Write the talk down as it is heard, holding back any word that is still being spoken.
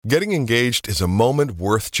Getting engaged is a moment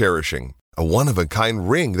worth cherishing. A one-of-a-kind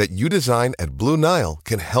ring that you design at Blue Nile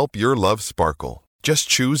can help your love sparkle. Just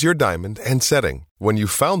choose your diamond and setting. When you've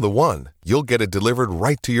found the one, you'll get it delivered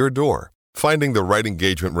right to your door. Finding the right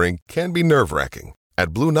engagement ring can be nerve-wracking.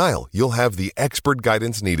 At Blue Nile, you'll have the expert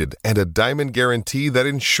guidance needed and a diamond guarantee that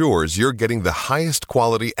ensures you're getting the highest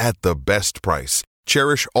quality at the best price.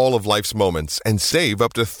 Cherish all of life's moments and save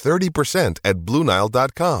up to 30% at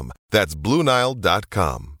BlueNile.com. That's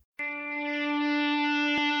BlueNile.com.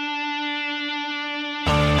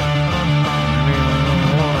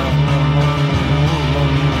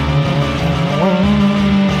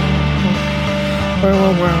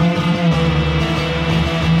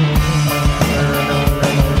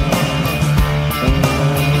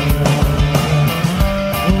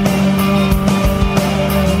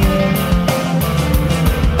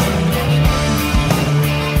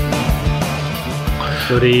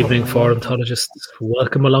 Good evening, Forumtologists.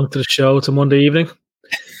 Welcome along to the show. It's a Monday evening.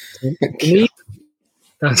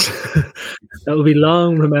 That will be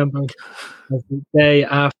long remembered as the day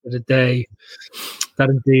after the day that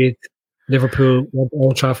indeed Liverpool went to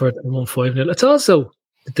Old Trafford and won 5-0. It's also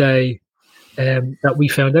the day that we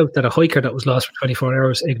found out that a hiker that was lost for 24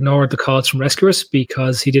 hours ignored the calls from rescuers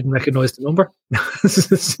because he didn't recognise the number.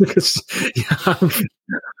 Because you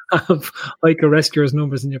have hiker rescuers'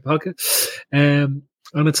 numbers in your pocket.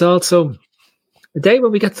 And it's also a day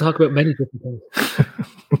when we get to talk about many different things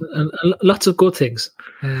and lots of good things.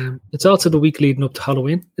 It's also the week leading up to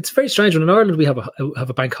Halloween. It's very strange. When in Ireland we have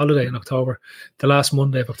a bank holiday in October, the last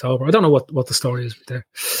Monday of October. I don't know what the story is there.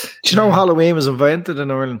 Do you know Halloween was invented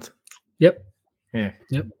in Ireland? Yep. Yeah.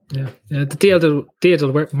 The Dia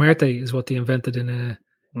del Muerte is what they invented in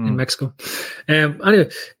Mexico. Anyway,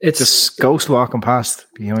 it's just ghost walking past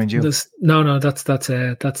behind you. No,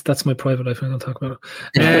 that's my private life. I don't talk about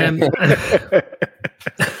it.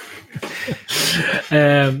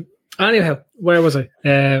 Anyhow, where was I?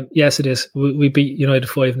 Yes, it is. We beat United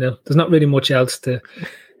 5-0. There's not really much else to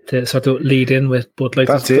sort of lead in with, but like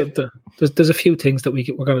there's a few things that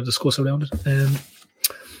we're going to discuss around it.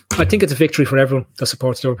 I think it's a victory for everyone that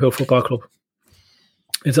supports Liverpool Football Club.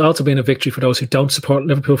 It's also been a victory for those who don't support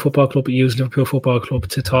Liverpool Football Club but use Liverpool Football Club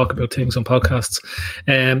to talk about things on podcasts.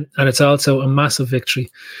 And it's also a massive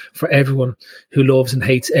victory for everyone who loves and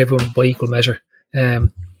hates everyone by equal measure.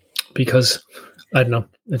 Because, I don't know,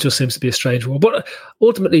 it just seems to be a strange world. But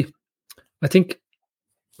ultimately, I think,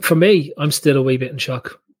 for me, I'm still a wee bit in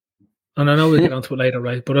shock. And I know we'll get onto it later,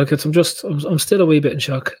 right? But I'm still a wee bit in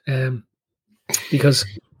shock. Because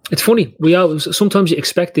it's funny. Sometimes you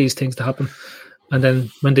expect these things to happen. And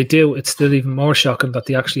then when they do, it's still even more shocking that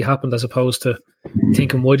they actually happened as opposed to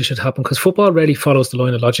thinking why they should happen. Because football really follows the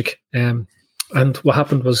line of logic. And what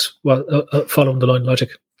happened was following the line of logic.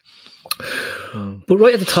 But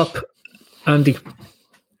right at the top, Andy,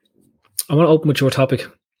 I want to open with your topic.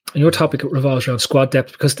 And your topic revolves around squad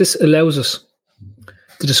depth because this allows us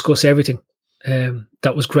to discuss everything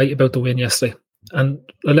that was great about the win yesterday. And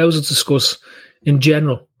allows us to discuss, in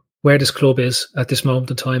general, where this club is at this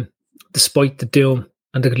moment in time, despite the doom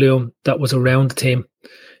and the gloom that was around the team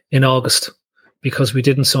in August, because we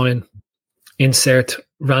didn't sign insert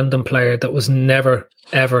random player that was never,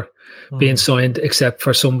 ever being signed except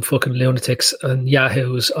for some fucking lunatics and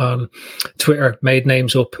yahoos on Twitter made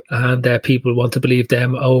names up and people want to believe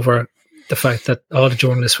them over the fact that all the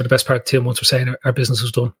journalists for the best part of 2 months were saying our business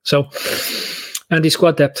was done. So, Andy,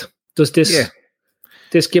 squad depth, does this... Yeah.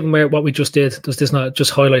 This, given what we just did, does this not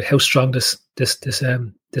just highlight how strong this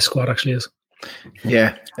squad actually is?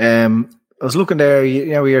 Yeah, I was looking there.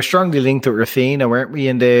 We are strongly linked with Rafinha, weren't we,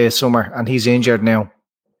 in the summer? And he's injured now,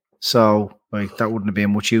 so like that wouldn't have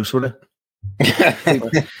been much use, would it?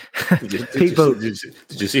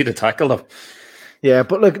 Did you see the tackle though? Yeah,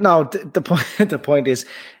 but look, no. The point is,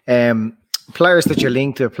 players that you're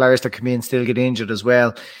linked to, players that come in, still get injured as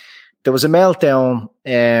well. There was a meltdown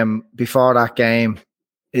before that game,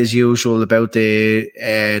 as usual, about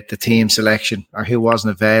the team selection or who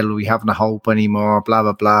wasn't available. We haven't a hope anymore. Blah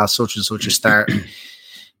blah blah. Such and such a start.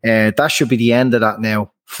 That should be the end of that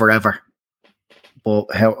now, forever.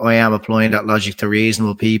 But how I am applying that logic to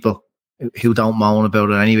reasonable people who don't moan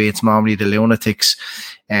about it anyway. It's normally the lunatics.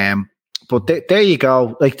 But there you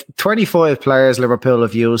go. Like 25 players Liverpool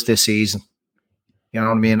have used this season. You know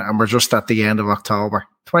what I mean? And we're just at the end of October.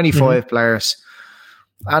 25 players.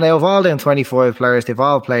 And of all them 25 players, they've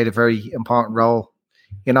all played a very important role.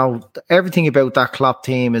 You know, everything about that Klopp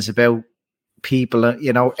team is about people,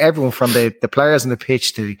 you know, everyone from the players on the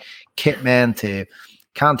pitch to kit men to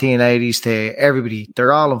canteen ladies to everybody.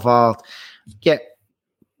 They're all involved. Yet,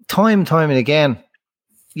 time and again,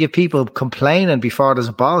 you have people complaining before there's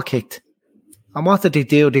a ball kicked. And what did they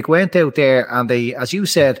do? They went out there and they, as you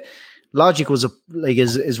said, logic was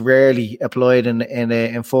is rarely applied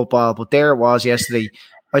in football, but there it was yesterday.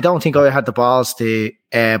 I don't think I had the balls to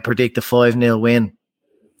predict a 5-0 win.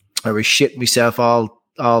 I was shitting myself all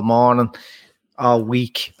morning, all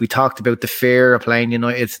week. We talked about the fear of playing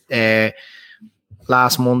United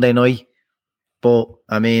last Monday night, but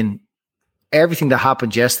I mean, everything that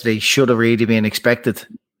happened yesterday should have really been expected,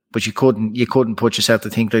 but you couldn't put yourself to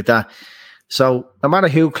think like that. So no matter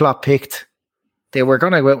who Klopp picked, they were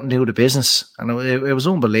going to go out and do the business, and it was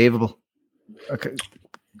unbelievable.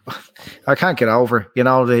 I can't get over,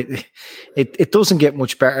 it doesn't get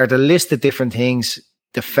much better. The list of different things,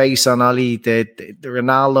 the face on Ollie, the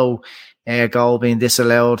Ronaldo goal being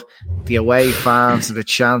disallowed, the away fans and the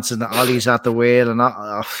chants and the Ollie's at the wheel, and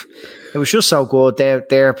it was just so good.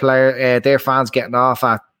 Their fans getting off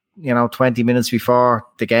at 20 minutes before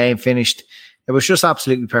the game finished. It was just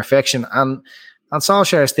absolutely perfection. And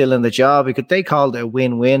Solskjaer is still in the job because they called it a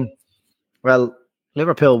win-win. Well,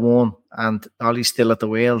 Liverpool won and Ollie's still at the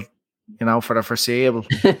wheel, for the foreseeable.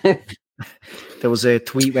 There was a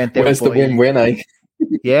tweet went out. Where's the win-win, eh?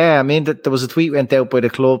 Yeah, I mean, there was a tweet went out by the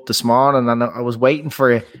club this morning, and I was waiting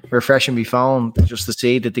for it, refreshing my phone just to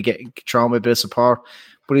see that they get thrown a bit of support.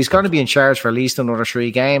 But he's going to be in charge for at least another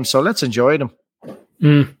 3 games, so let's enjoy them.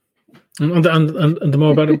 And the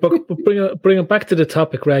more about it, but bring it back to the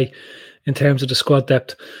topic, Ray, in terms of the squad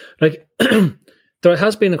depth. Like, there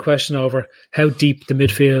has been a question over how deep the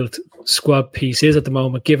midfield squad piece is at the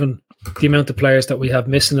moment, given the amount of players that we have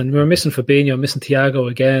missing. And we're missing Fabinho, missing Thiago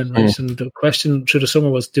again. Right? And the question through the summer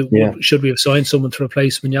was, should we have signed someone to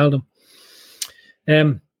replace Wijnaldum?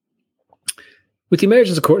 With the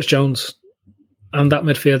emergence of Curtis Jones and that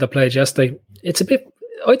midfield that played yesterday,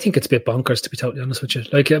 I think it's a bit bonkers, to be totally honest with you.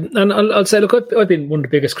 Like, and I'll say, look, I've been one of the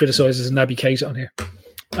biggest criticisers of Naby Keita on here,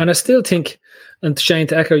 and I still think, and Shane,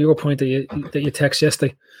 to echo your point that you text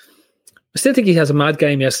yesterday, I still think he has a mad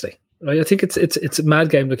game yesterday. Right? I think it's a mad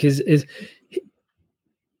game. Like, to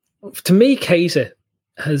me, Keita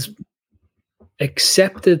has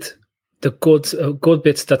accepted the good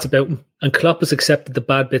bits that's about him, and Klopp has accepted the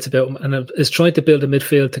bad bits about him, and is trying to build a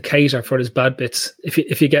midfield to cater for his bad bits.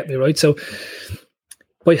 If you get me right, so.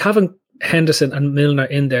 By having Henderson and Milner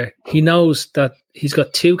in there, he knows that he's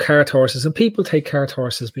got 2 cart horses, and people take cart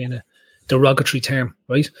horses being a derogatory term,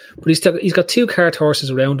 right? But he's got 2 cart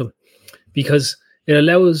horses around him because it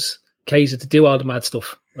allows Keita to do all the mad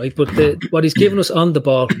stuff, right? But what he's given us on the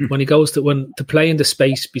ball when he goes to play in the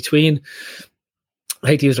space between, I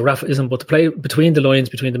hate to use the Rafaism, but to play between the lines,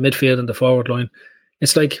 between the midfield and the forward line,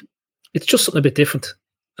 it's just something a bit different.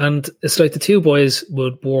 And it's like the 2 boys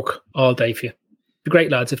would work all day for you. The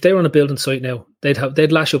great lads, if they were on a building site now,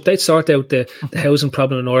 they'd lash up, they'd sort out the housing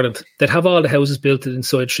problem in Ireland. They'd have all the houses built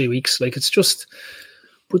inside 3 weeks. Like, it's just,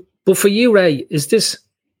 but for you, Ray, is this,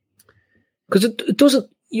 because it doesn't,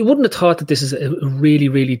 you wouldn't have thought that this is a really,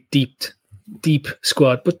 really deep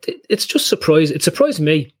squad, but it's just surprising. It surprised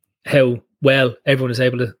me how well everyone is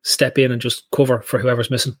able to step in and just cover for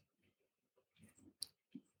whoever's missing.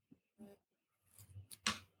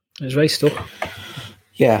 Is Ray stuck?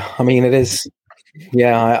 Yeah, I mean, it is.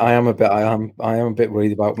 Yeah, I am a bit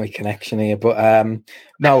worried about my connection here, but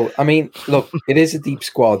no, I mean, look, it is a deep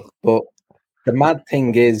squad, but the mad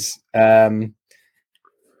thing is,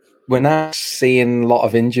 we're now seeing a lot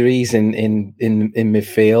of injuries in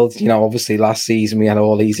midfield. Obviously last season we had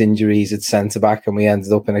all these injuries at centre back, and we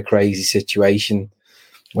ended up in a crazy situation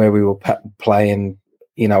where we were playing,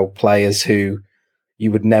 players who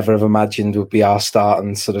you would never have imagined would be our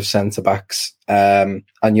starting sort of centre backs, and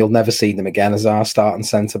you'll never see them again as our starting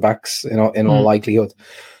centre backs in all likelihood.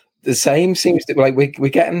 The same seems to like we're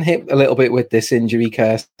getting hit a little bit with this injury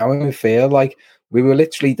curse now, and we feel like we were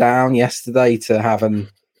literally down yesterday to having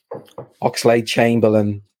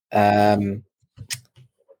Oxlade-Chamberlain, Hendo,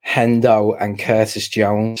 and Curtis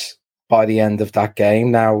Jones by the end of that game.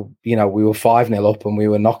 Now, we were 5-0 up and we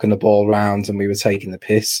were knocking the ball around and we were taking the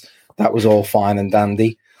piss. That was all fine and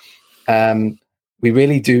dandy. We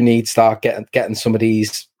really do need to start getting some of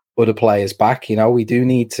these other players back. We do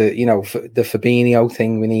need to, for the Fabinho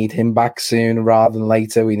thing, we need him back sooner rather than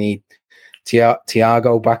later. We need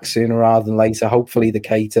Thiago back sooner rather than later. Hopefully the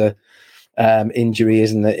Keita injury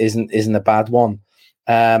isn't a bad one.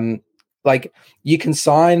 Like, you can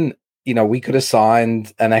sign, we could have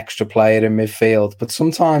signed an extra player in midfield, but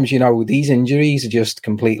sometimes, these injuries are just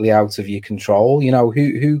completely out of your control.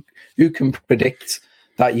 Who can predict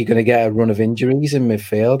that you're going to get a run of injuries in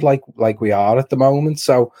midfield like we are at the moment?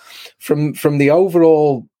 So from the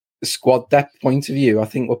overall squad depth point of view, I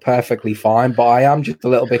think we're perfectly fine. But I am just a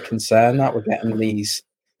little bit concerned that we're getting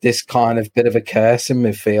this kind of bit of a curse in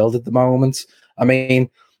midfield at the moment. I mean,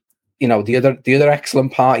 you know, the other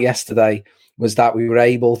excellent part yesterday was that we were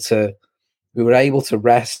able to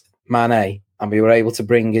rest Mane, and we were able to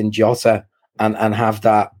bring in Jota and have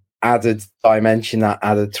that added dimension, that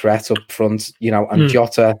added threat up front, you know, and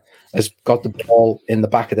Jota has got the ball in the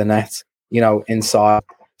back of the net, you know, inside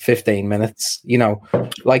 15 minutes, you know,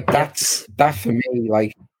 like that for me,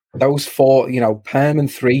 like those four, you know, Perman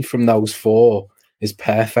 3 from those four is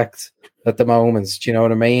perfect at the moment. Do you know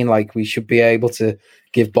what I mean? Like, we should be able to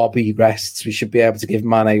give Bobby rests. We should be able to give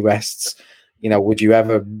Mane rests. You know, would you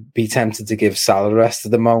ever be tempted to give Salah rest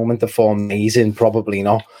at the moment? The form he's in, probably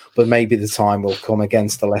not. But maybe the time will come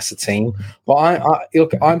against a lesser team. But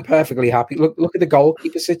I'm perfectly happy. Look at the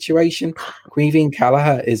goalkeeper situation. Caoimhín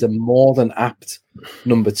Kelleher is a more than apt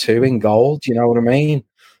number 2 in goal. Do you know what I mean?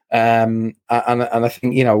 And I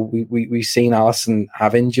think, you know, we've seen Alisson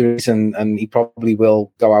have injuries, and he probably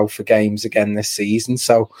will go out for games again this season.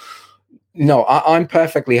 So, you know, I'm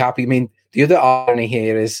perfectly happy. I mean, the other irony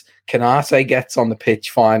here is Konaté gets on the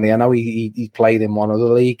pitch finally. I know he played in one other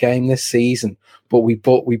league game this season, but we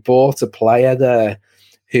bought a player there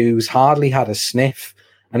who's hardly had a sniff,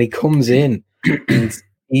 and he comes in and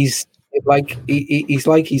he's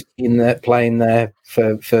been there, playing there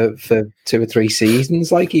for 2 or 3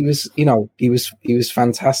 seasons. Like, he was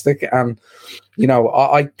fantastic, and you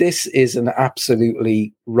know, this is an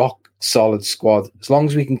absolutely rock solid squad. As long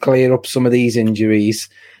as we can clear up some of these injuries,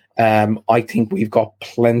 I think we've got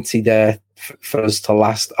plenty there for us to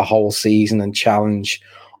last a whole season and challenge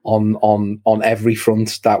on every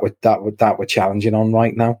front that we're challenging on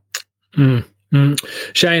right now.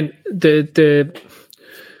 Shane, there's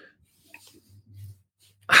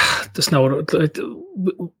no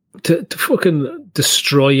to fucking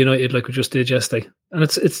destroy United like we just did yesterday, and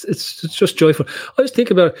it's just joyful. I was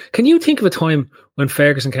thinking about, can you think of a time when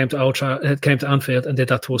Ferguson came to Anfield and did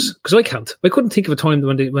that to us? Because I couldn't think of a time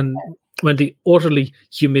when they utterly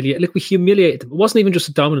humiliated. Like, we humiliated them. It wasn't even just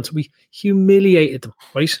a dominance; we humiliated them,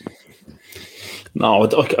 right? No,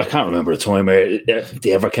 I can't remember a time where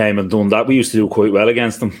they ever came and done that. We used to do quite well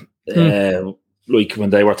against them. Like when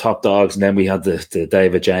they were top dogs, and then we had the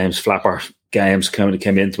David James flapper games came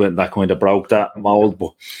into it, and that kind of broke that mould.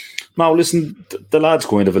 But no, listen, the lads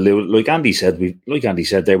kind of a little, like Andy said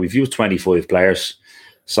there, we've used 25 players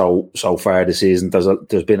so far this season.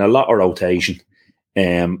 There's been a lot of rotation,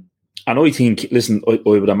 and I think, listen, I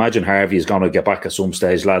would imagine Harvey is going to get back at some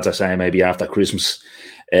stage. Lads are saying maybe after Christmas.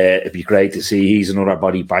 It'd be great to see he's another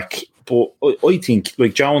body back. But I think,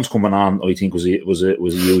 like, Jones coming on, I think was a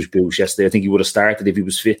huge boost yesterday. I think he would have started if he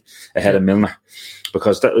was fit ahead of Milner,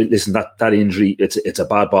 because that injury, it's a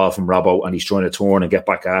bad ball from Robbo, and he's trying to turn and get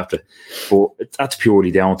back after. But that's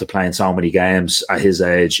purely down to playing so many games at his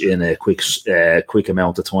age in a quick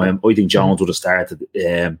amount of time. I think Jones would have started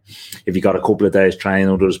if he got a couple of days training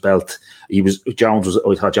under his belt. I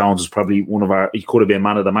thought Jones was probably he could have been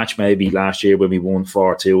man of the match maybe last year when we won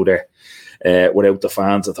 4-2 there. Without the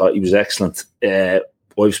fans, I thought he was excellent.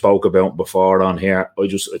 I've spoke about him before on here. I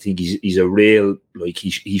think he's a real, like,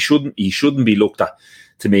 he shouldn't be looked at,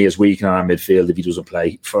 to me, as weak in our midfield if he doesn't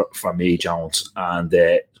play for me, Jones. And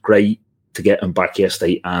great to get him back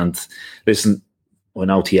yesterday. And listen, I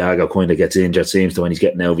know Thiago kind of gets injured, seems to, when he's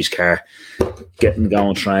getting out of his car, getting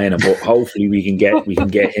going training. But hopefully we can get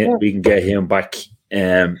him back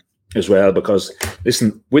as well. Because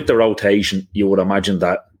listen, with the rotation, you would imagine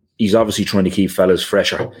that he's obviously trying to keep fellas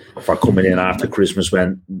fresher for coming in after Christmas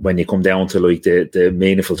when you come down to, like, the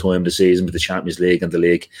meaningful time of the season with the Champions League and the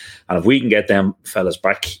league. And if we can get them fellas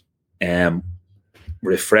back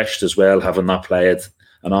refreshed as well, having not played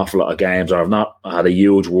an awful lot of games or have not had a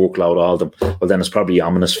huge workload, all of them, well, then it's probably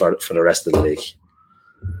ominous for the rest of the league.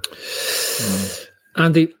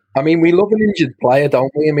 Andy, I mean, we love an injured player,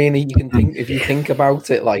 don't we? I mean, you can think, if you think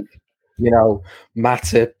about it, like, you know,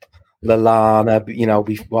 Matip, Lallana, you know,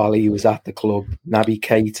 while he was at the club, Naby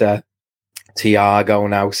Keita, Thiago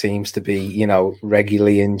now seems to be, you know,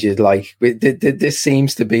 regularly injured. Like, this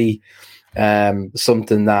seems to be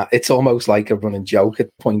something that it's almost like a running joke at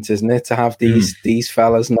point, isn't it, to have these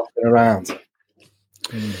fellas knocking around?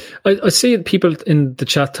 I see people in the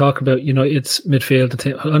chat talk about, you know, it's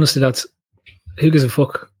midfield. Honestly, that's, who gives a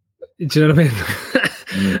fuck? Do you know what I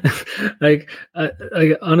mean? Like,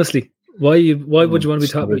 honestly. Why would you want to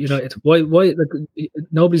be talking about United? Why like,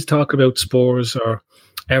 nobody's talking about Spurs or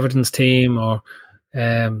Everton's team or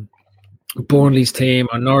Burnley's team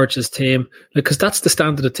or Norwich's team, because that's the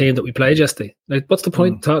standard of team that we played yesterday. Like, what's the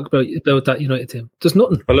point to talk about that United team? There's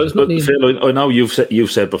nothing. Well, nothing Phil, I know you've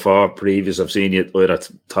said before, previous. I've seen you either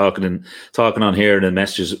talking on here and in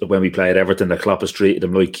messages when we played Everton that Klopp has treated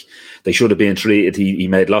them like they should have been treated. He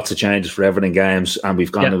made lots of changes for Everton games, and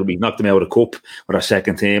we've knocked them out of the cup with our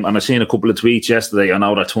second team. And I've seen a couple of tweets yesterday. I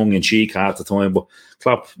know they're tongue in cheek half the time, but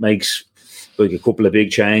Klopp makes like a couple of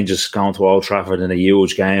big changes going to Old Trafford in a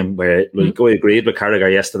huge game where I agreed with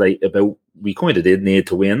Carragher yesterday about we kind of did need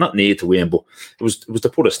to win, not need to win, but it was to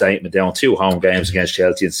put a statement down. 2 home games against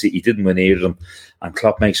Chelsea and City, didn't win either of them, and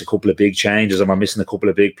Klopp makes a couple of big changes and we're missing a couple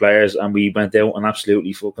of big players and we went out and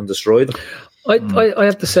absolutely fucking destroyed them. I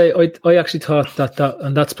have to say I actually thought that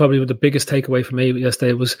and that's probably the biggest takeaway for me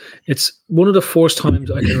yesterday was it's one of the first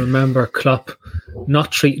times I can remember Klopp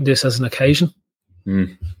not treating this as an occasion.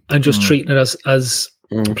 And just treating it as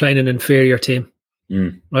playing an inferior team,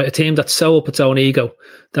 right? A team that's so up its own ego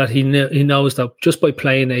that he knows that just by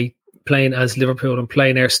playing as Liverpool and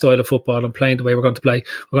playing our style of football and playing the way we're going to play,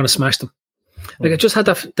 we're going to smash them. Like I just had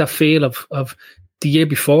that feel of the year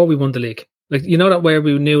before we won the league. Like, you know, that where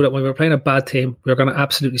we knew that when we were playing a bad team, we were going to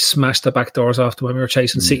absolutely smash the back doors off them when we were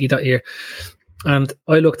chasing City that year. And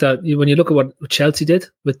I looked at, when you look at what Chelsea did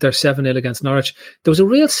with their 7-0 against Norwich, there was a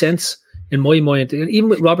real sense in my mind, even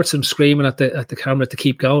with Robertson screaming at the camera to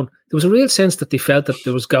keep going, there was a real sense that they felt that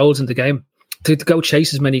there was goals in the game to go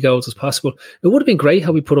chase as many goals as possible. It would have been great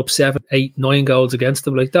how we put up 7, 8, 9 goals against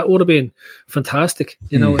them. Like, that would have been fantastic.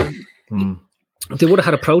 You know, they would have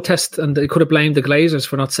had a protest and they could have blamed the Glazers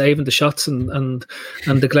for not saving the shots and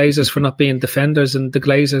the Glazers for not being defenders and the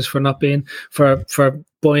Glazers for not being for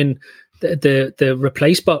buying the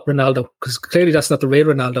replace bot Ronaldo, because clearly that's not the real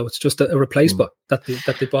Ronaldo. It's just a replace bot that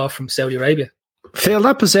they bought from Saudi Arabia. Phil,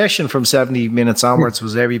 that possession from 70 minutes onwards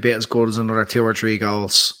was every bit as good as another 2 or 3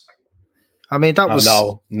 goals. I mean, that was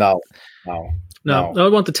no. I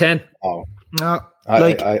want the 10. No,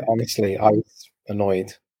 I honestly, I was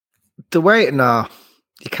annoyed. The way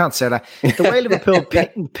you can't say that. The way Liverpool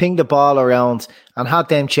pinged the ball around and had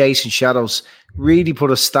them chasing shadows really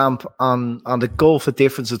put a stamp on the gulf of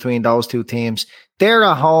difference between those two teams. They're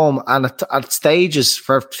at home, and at stages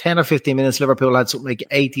for 10 or 15 minutes, Liverpool had something like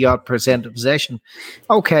 80% of possession.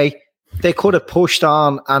 Okay, they could have pushed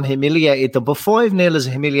on and humiliated them, but 5-0 is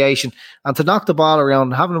a humiliation. And to knock the ball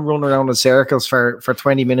around, having them run around in circles for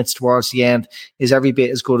 20 minutes towards the end is every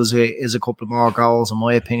bit as good as a couple of more goals, in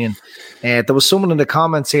my opinion. There was someone in the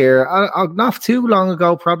comments here, not too long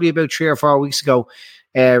ago, probably about 3 or 4 weeks ago,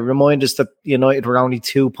 remind us that United were only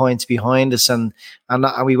 2 points behind us and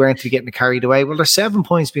we weren't to be getting carried away. Well, they're 7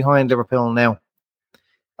 points behind Liverpool now.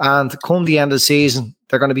 And come the end of the season,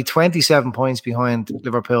 they're going to be 27 points behind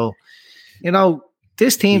Liverpool. You know,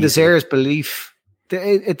 this team deserves belief.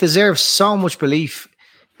 It deserves so much belief.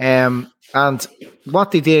 And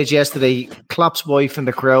what they did yesterday, Klopp's wife in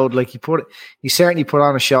the crowd, like he certainly put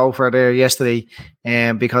on a show for there yesterday,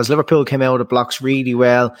 because Liverpool came out of the blocks really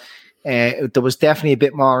well. There was definitely a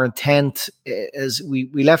bit more intent as we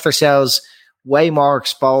left ourselves way more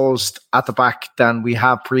exposed at the back than we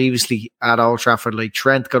have previously at Old Trafford. Like,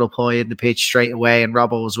 Trent got up high in the pitch straight away, and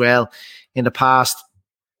Robbo as well in the past.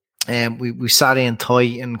 We sat in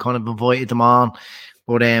tight and kind of invited them on.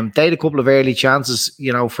 But they had a couple of early chances,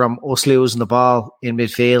 from us losing the ball in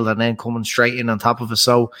midfield and then coming straight in on top of us.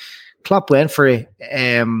 So Klopp went for it,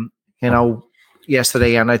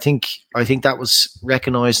 yesterday, and I think that was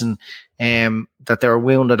recognising that they were a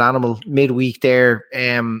wounded animal midweek there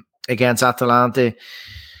against Atalanta.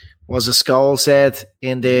 Was a Scholes said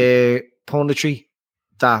in the punditry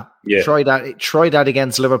that try that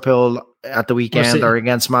against Liverpool at the weekend or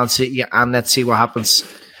against Man City, and let's see what happens.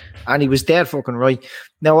 And he was dead fucking right.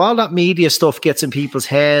 Now, all that media stuff gets in people's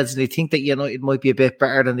heads, and they think that it might be a bit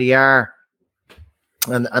better than they are,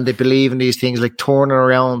 and they believe in these things like turning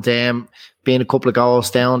around, being a couple of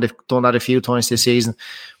goals down. They've done that a few times this season.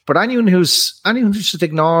 But anyone who just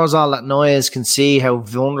ignores all that noise can see how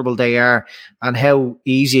vulnerable they are and how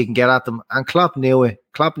easy you can get at them. And Klopp knew it.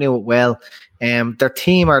 Klopp knew it well. Their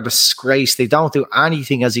team are disgraced. They don't do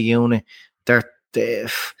anything as a unit.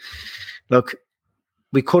 Look,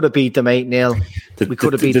 we could have beat them 8-0. We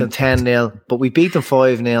could have beat them 10-0, but we beat them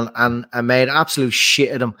 5-0 and made absolute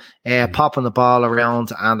shit of them, popping the ball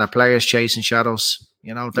around and their players chasing shadows.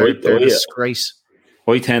 They're a disgrace.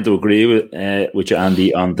 I tend to agree with you,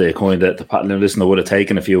 Andy, on the kind of the pattern. Listen, I would have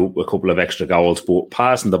taken a couple of extra goals, but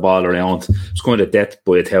passing the ball around, it's kind of death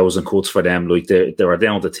by 1,000 cuts for them. Like they were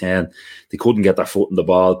down to 10, they couldn't get their foot in the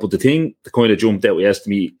ball. But the thing that kind of jumped out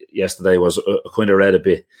yesterday was I kind of read a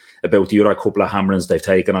bit about the other couple of hammerings they've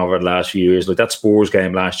taken over the last few years. Like that Spurs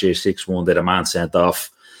game last year, 6-1, they had a man sent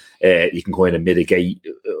off. You can kind of mitigate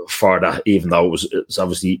for that, even though it's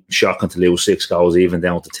obviously shocking to lose 6 goals, even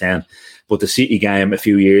down to 10. But the City game a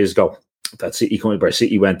few years ago, that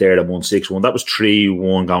City went there and won 6-1. That was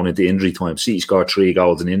 3-1 going into injury time. City scored 3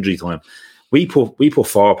 goals in injury time. We put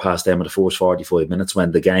 4 past them in the first 45 minutes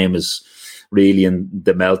when the game is really in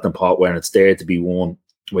the melting pot, where it's there to be won,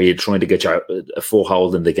 where you're trying to get a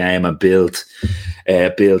foothold in the game and build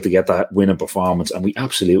to get that winning performance, and we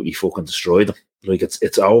absolutely fucking destroyed them. Like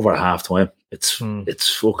it's over half time. It's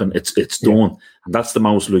done, and that's the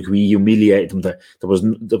most, like, we humiliated them. There was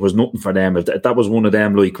nothing for them. If that was one of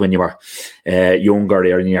them, like when you were younger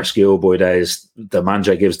or in your schoolboy days, the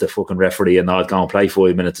manager gives the fucking referee a nod, go and play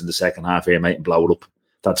 5 minutes in the second half here, mate, and blow it up.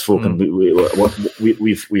 That's fucking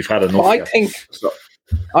we've had enough.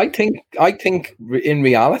 I think in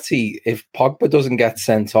reality, if Pogba doesn't get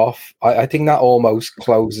sent off, I think that almost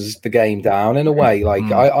closes the game down in a way.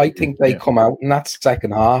 Like I think they come out in that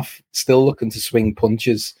second half still looking to swing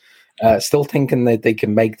punches, still thinking that they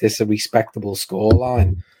can make this a respectable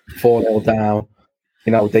scoreline. 4-0 down,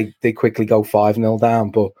 they quickly go 5-0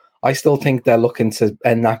 down, but I still think they're looking to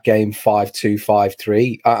end that game 5-2,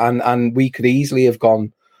 5-3, and we could easily have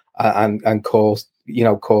gone and caught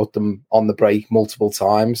them on the break multiple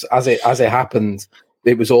times. As it happened,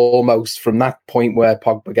 it was almost from that point where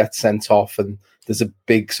Pogba gets sent off and there's a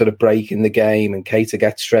big sort of break in the game and Keita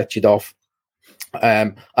gets stretched off.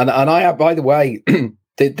 And I, by the way,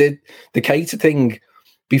 the Keita thing,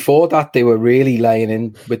 before that, they were really laying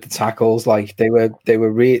in with the tackles. Like they were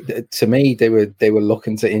to me, they were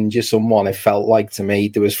looking to injure someone. It felt like to me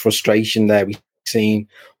there was frustration there. We seen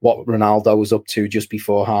what Ronaldo was up to just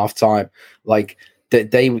before halftime. Like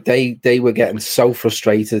they were getting so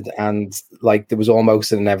frustrated, and like there was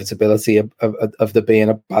almost an inevitability of there being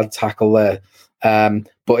a bad tackle there.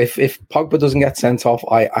 But if Pogba doesn't get sent off,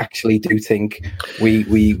 I actually do think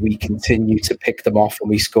we continue to pick them off and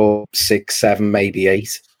we score 6, 7, maybe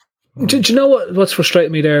 8. Do you know what's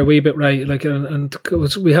frustrating me there a wee bit, right? Like, and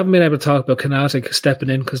we haven't been able to talk about Konaté stepping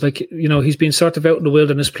in because, like, he's been sort of out in the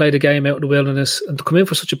wilderness, played a game out in the wilderness, and to come in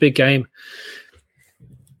for such a big game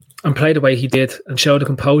and play the way he did and show the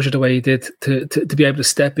composure the way he did to be able to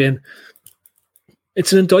step in.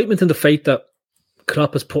 It's an indictment in the fate that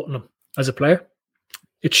Klopp has put on him as a player.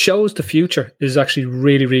 It shows the future is actually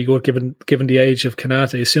really, really good given the age of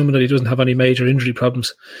Konaté, assuming that he doesn't have any major injury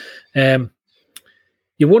problems.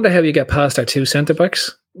 You wonder how you get past our 2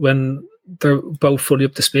 centre-backs when they're both fully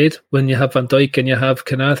up to speed, when you have Van Dijk and you have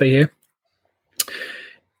Konaté here.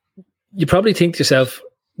 You probably think to yourself,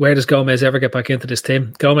 where does Gomez ever get back into this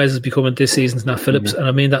team? Gomez is becoming this season's Nat Phillips, and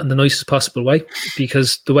I mean that in the nicest possible way,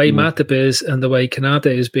 because the way Matip is and the way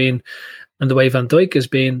Konaté is being and the way Van Dijk is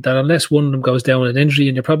being, that unless one of them goes down with an injury,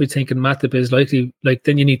 and you're probably thinking Matip is likely, like,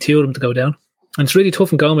 then you need 2 of them to go down. And it's really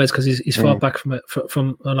tough on Gomez because he's fought back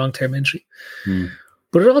from a long-term injury.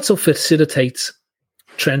 But it also facilitates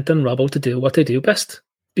Trent and Robbo to do what they do best,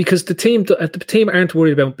 because the team aren't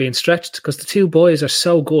worried about being stretched, because the 2 boys are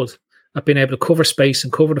so good at being able to cover space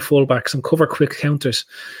and cover the fullbacks and cover quick counters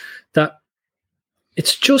that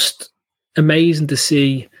it's just amazing to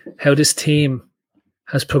see how this team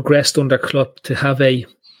has progressed under Klopp to have an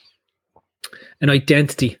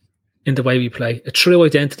identity in the way we play, a true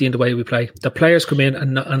identity in the way we play. The players come in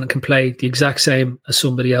and can play the exact same as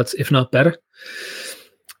somebody else, if not better.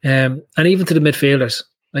 And even to the midfielders,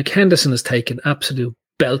 like Henderson has taken absolute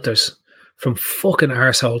belters from fucking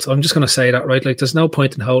arseholes. I'm just going to say that, right? Like, there's no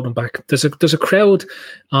point in holding back. There's a crowd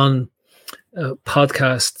on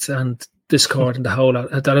podcasts and Discord and the whole lot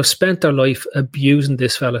that have spent their life abusing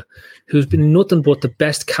this fella, who's been nothing but the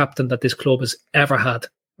best captain that this club has ever had,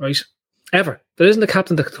 right? Ever. There isn't a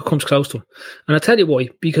captain that comes close to him. And I'll tell you why.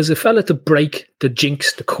 Because a fella to break the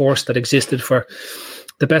jinx, the course that existed for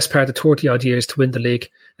the best part of 30-odd years to win the league.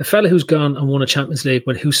 A fella who's gone and won a Champions League,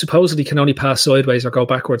 who supposedly can only pass sideways or go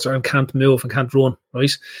backwards or can't move and can't run,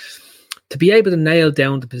 right? To be able to nail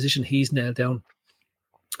down the position he's nailed down.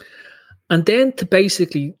 And then to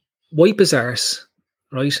basically wipe his arse,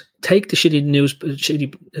 right? Take the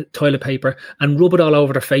shitty toilet paper and rub it all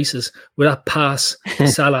over their faces with that pass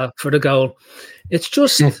Salah for the goal. It's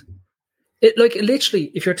just... It, like, literally,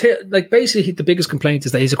 if you're basically the biggest complaint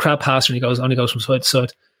is that he's a crap passer and he only goes from side to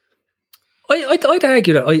side. I'd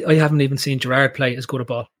argue that I haven't even seen Gerrard play as good a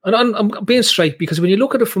ball. And I'm being straight, because when you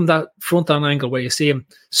look at it from that front-on angle where you see him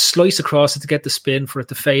slice across it to get the spin for it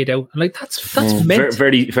to fade out, and like that's meant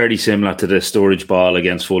very, very similar to the Sturridge ball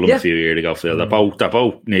against Fulham a few years ago, Phil. They're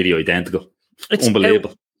both nearly identical. It's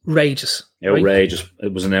unbelievable. Outrageous. Outrageous. Right?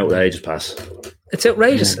 It was an outrageous pass. It's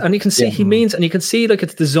outrageous. And you can see he means, and you can see like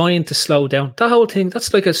it's designed to slow down. That whole thing,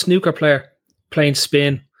 that's like a snooker player playing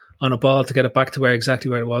spin on a ball to get it back to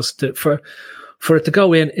exactly where it was. For it to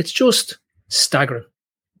go in, it's just staggering.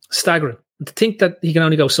 And to think that he can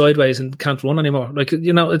only go sideways and can't run anymore, like,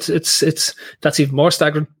 you know, it's that's even more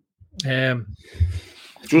staggering.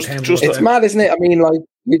 It's mad, isn't it? I mean, like,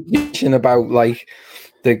 you're mentioning about like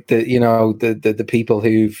the people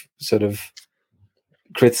who've sort of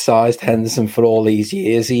criticised Henderson for all these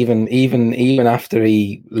years, even after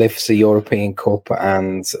he lifts a European Cup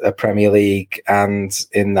and a Premier League, and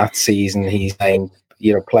in that season he's named,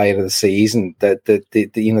 you know, player of the season. That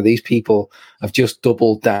you know, these people have just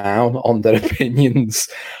doubled down on their opinions,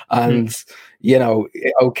 and you know,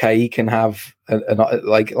 okay, he can have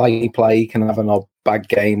he can have an odd bad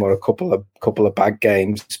game or a couple of bad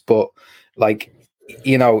games, but like,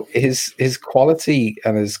 you know, his quality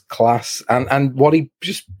and his class and what he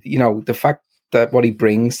just, you know, the fact that what he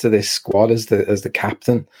brings to this squad as the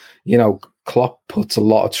captain, you know, Klopp puts a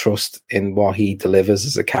lot of trust in what he delivers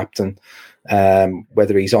as a captain.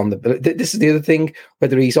 Whether he's on this is the other thing,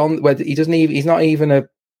 whether he doesn't even, he's not even a,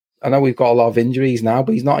 I know we've got a lot of injuries now,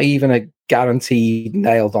 but he's not even a guaranteed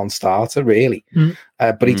nailed on starter really.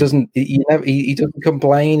 But he doesn't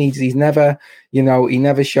complain. He's never, you know, he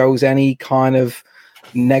never shows any kind of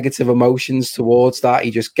negative emotions towards that.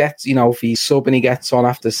 He just gets, you know, if he's sub and he gets on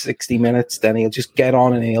after 60 minutes, then he'll just get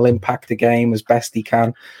on and he'll impact the game as best he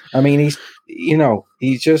can. I mean, he's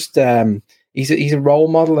just he's a role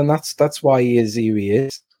model, and that's why he is who he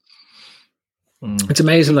is. It's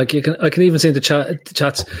amazing. Like, I can even see in the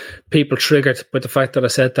chats people triggered by the fact that I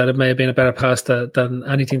said that it may have been a better pass than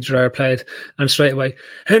anything Gerrard played, and straight away,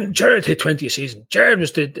 and Gerrard hit 20 a season. Gerrard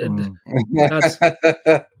just did.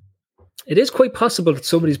 It is quite possible that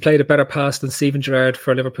somebody's played a better pass than Steven Gerrard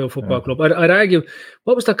for Liverpool Football Club. I'd argue,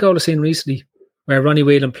 what was that goal I've seen recently where Ronnie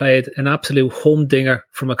Whelan played an absolute humdinger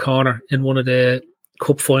from a corner in one of the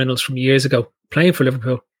cup finals from years ago, playing for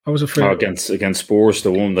Liverpool? Or was it for against Spurs?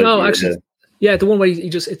 The one that the one where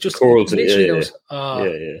it literally goes.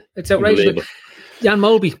 It's outrageous. Like, Jan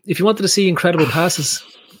Molby, if you wanted to see incredible passes,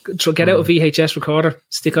 get out a VHS recorder,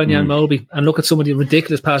 stick on Jan Molby, and look at some of the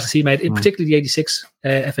ridiculous passes he made, particularly the '86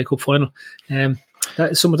 FA Cup final.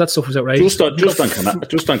 Some of that stuff was outrageous.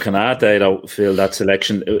 Just on Konate, though, Phil, that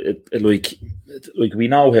selection, like we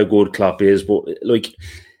know how good Klopp is, but like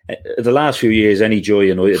the last few years, any joy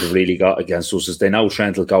United have really got against us is they know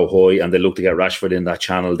Trent will go high, and they look to get Rashford in that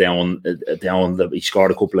channel down. He scored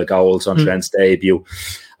a couple of goals on Trent's debut.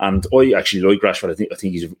 And I actually like Rashford. I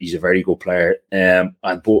think he's a very good player.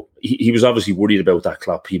 But he was obviously worried about that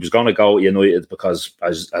Klopp. He was going to go United because,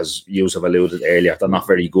 as you have alluded earlier, they're not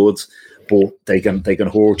very good, but they can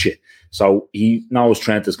hurt you. So he knows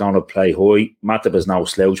Trent is going to play high. Matip is now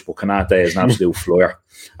slouch, but Konate is an absolute flyer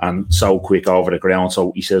and so quick over the ground.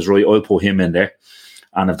 So he says, right, I'll put him in there.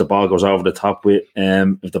 And if the ball goes over the top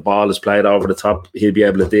if the ball is played over the top, he'll be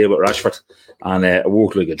able to deal with Rashford. And it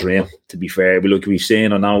worked like a dream, to be fair. We've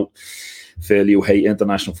seen, I know, Phil, you hate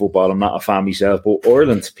international football. I'm not a fan myself, but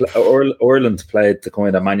Ireland played the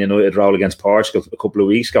kind of Man United role against Portugal a couple of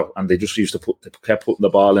weeks ago, and they just kept putting the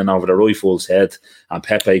ball in over the rifle's head, and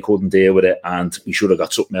Pepe couldn't deal with it, and we should have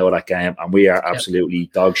got something out of that game. And we are absolutely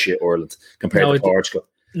dog shit, Ireland, compared to Portugal.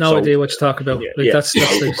 No idea what you're talking about. That's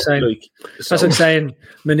like saying, that's like saying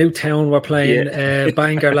Maynooth Town were playing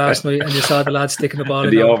Bangor last night, and you saw the lads sticking the ball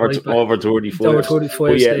in over 35. Over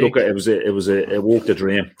 35. Look, it walked a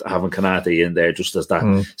dream having Konate in there just as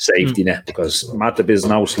that safety net, because Matip is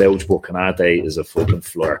no slouch, but Konate is a fucking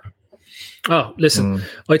flyer. Oh, listen,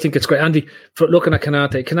 I think it's great, Andy. For looking at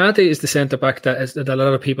Konate is the centre back that a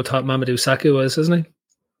lot of people thought Mamadou Sakho was, isn't he?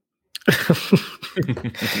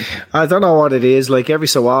 I don't know what it is. Like, every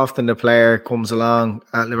so often the player comes along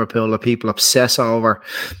at Liverpool that people obsess over,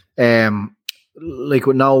 like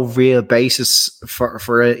with no real basis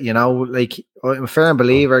for it, you know. Like, I'm a firm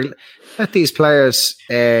believer, let these players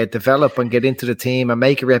develop and get into the team and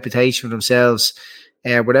make a reputation for themselves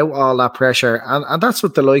without all that pressure, and that's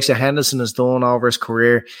what the likes of Henderson has done over his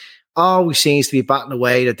career. Always seems to be batting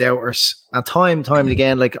away the doubters, and time and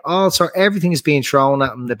again, like, also everything is being thrown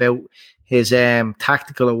at him about his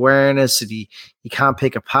tactical awareness, that he can't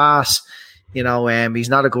pick a pass. He's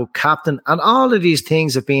not a good captain. And all of these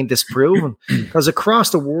things have been disproven because across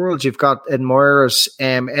the world, you've got admirers,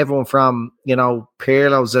 everyone from,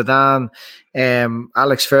 Pirlo, Zidane,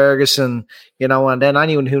 Alex Ferguson, and then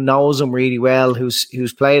anyone who knows him really well,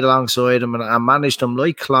 who's played alongside him and managed him,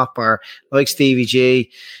 like Klopp or like Stevie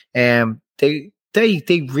G. They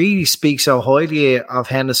really speak so highly of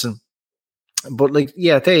Henderson. But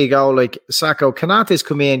there you go. Like Sacco, Konate's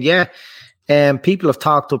come in. People have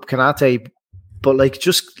talked up Konate, but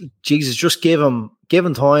just give him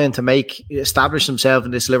time to establish himself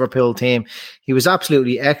in this Liverpool team. He was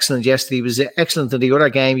absolutely excellent yesterday. He was excellent in the other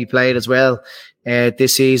game he played as well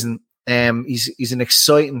this season. He's an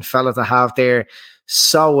exciting fella to have there.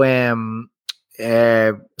 So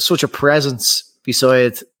such a presence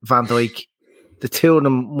beside Van Dijk. The two of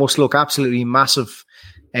them must look absolutely massive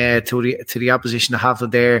to the opposition to have them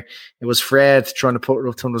there. It was Fred trying to put it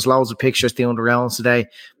up to him. There's loads of pictures doing the rounds today,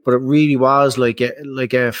 but it really was like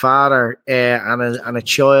a father and a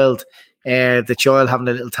child. The child having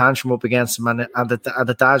a little tantrum up against him, and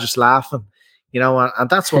the dad just laughing, and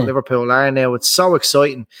that's what Liverpool are now. It's so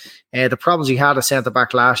exciting. The problems he had at centre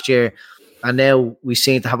back last year, and now we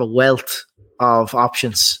seem to have a wealth of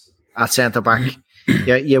options at centre back.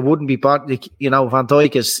 Yeah, you wouldn't be bothered. Van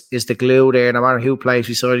Dijk is the glue there. No matter who plays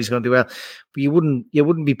beside, he's going to do well. But you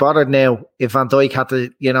wouldn't be bothered now if Van Dijk had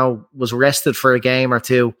to, was rested for a game or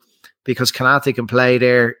two, because Konate can play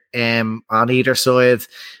there on either side,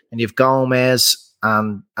 and you've Gomez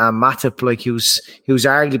and Matip, who's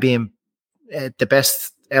arguably being the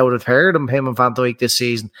best out of him and Van Dijk this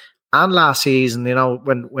season and last season.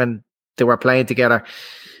 When they were playing together,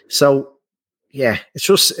 so. Yeah, it's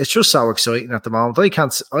just so exciting at the moment. I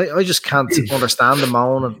just can't understand the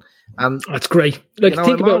moan and that's great. Think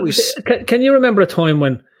about. Can you remember a time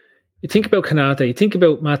when you think about Konate, you think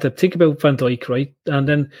about Matip, think about Van Dijk, right? And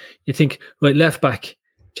then you think, right, left back.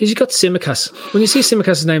 Geez, you got Tsimikas. When you see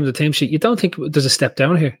Tsimikas' name on the team sheet, you don't think there's a step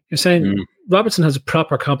down here. You're saying Robertson has a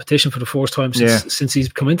proper competition for the first time since he's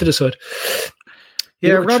come into the side.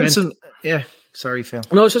 Yeah, Robertson. Yeah. Sorry, Phil.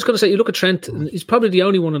 No, I was just going to say, you look at Trent, and he's probably the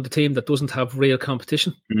only one on the team that doesn't have real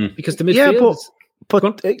competition because the midfield.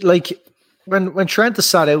 When Trent has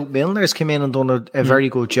sat out, Milner's come in and done a very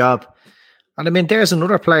good job. And I mean, there's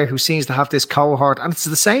another player who seems to have this cohort, and it's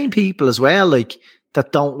the same people as well,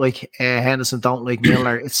 that don't like Henderson, don't like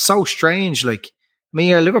Milner. It's so strange.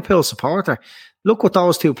 You're a Liverpool supporter. Look what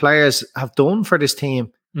those two players have done for this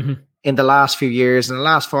team in the last few years, in the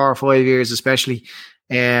last 4 or 5 years, especially.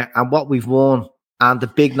 And what we've won and the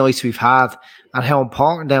big nights we've had and how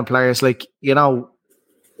important them players,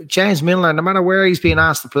 James Milner, no matter where he's being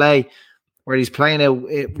asked to play, where he's playing out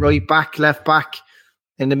right back, left back,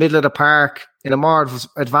 in the middle of the park, in a more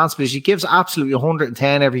advanced position, he gives absolutely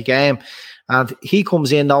 110 every game. And he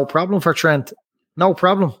comes in, no problem for Trent. No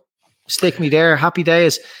problem. Stick me there. Happy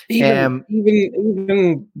days. Even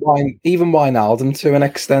Wijnaldum to an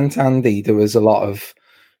extent, Andy, there was a lot of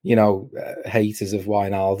haters of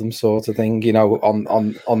Wijnaldum sort of thing,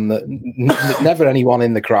 on the never anyone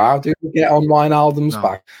in the crowd who would get on Wijnaldum's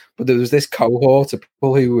back, but there was this cohort of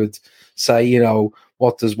people who would say,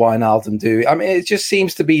 what does Wijnaldum do? I mean, it just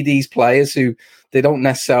seems to be these players who they don't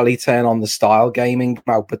necessarily turn on the style gaming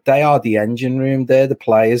out, but they are the engine room. They're the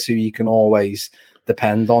players who you can always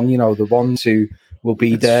depend on, the ones who will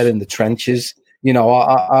be there in the trenches.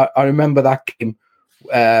 I remember that game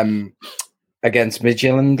against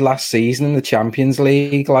Midtjylland last season in the Champions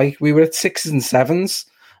League. We were at 6s and 7s,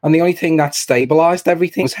 and the only thing that stabilised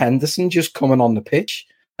everything was Henderson just coming on the pitch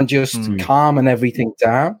and just calming everything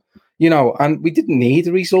down. And we didn't need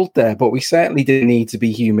a result there, but we certainly didn't need to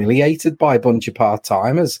be humiliated by a bunch of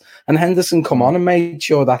part-timers. And Henderson come on and made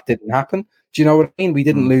sure that didn't happen. Do you know what I mean? We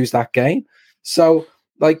didn't lose that game. So,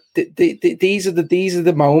 these are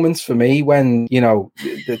the moments for me when,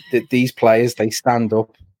 these players, they stand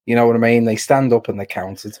up. You know what I mean? They stand up and they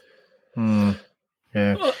counted.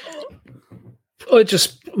 Yeah. I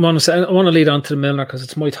just want to say, I want to lead on to the Milner because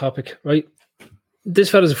it's my topic, right? This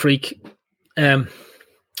fella's a freak. I've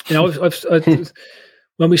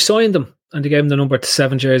when we signed him and they gave him the number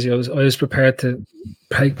 7 jersey, I was prepared to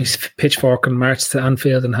take my pitchfork and march to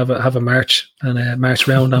Anfield and have a march and march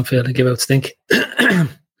round Anfield and give out stink.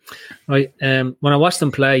 Right. When I watched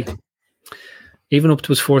him play, even up to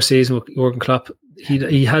his 4th season with Jurgen Klopp,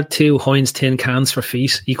 he had 2 Heinz tin cans for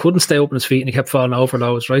feet. He couldn't stay up on his feet and he kept falling over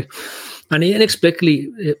loads, right? And he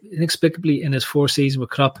inexplicably in his 4th season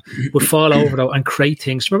with Klopp would fall over though and create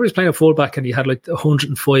things. Remember he was playing a fullback and he had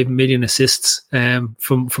 105 million assists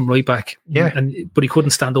from right back. Yeah. But he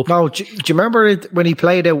couldn't stand up. No, do you remember it when he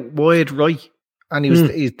played out wide right and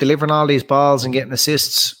he's delivering all these balls and getting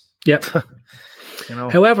assists? Yeah.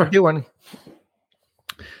 However,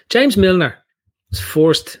 James Milner's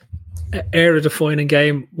first era-defining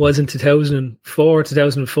game was in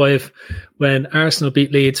 2004-2005 when Arsenal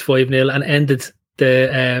beat Leeds 5-0 and ended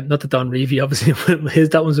the not the Don Revie, obviously.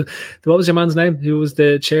 What was your man's name? Who was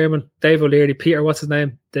the chairman? Dave O'Leary. Peter, what's his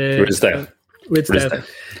name? Ridsdale.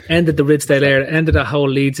 Ended the Ridsdale era. Ended that whole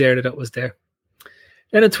Leeds era that was there.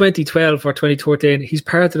 Then in 2012 or 2013, he's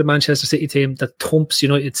part of the Manchester City team that thumps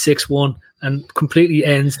United 6-1 and completely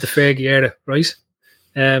ends the Fergie era, right?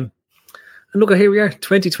 And look, here we are,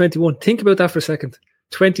 2021. Think about that for a second.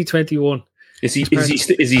 2021. Is he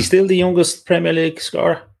still the youngest Premier League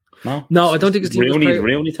scorer? No, I don't think it's the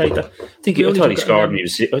Rooney take that. I thought he scored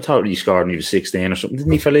when he was 16 or something.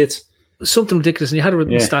 Didn't he for Leeds? Something ridiculous. And he had a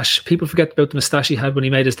moustache. People forget about the moustache he had when he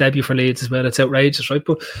made his debut for Leeds as well. It's outrageous, right?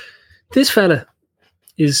 But this fella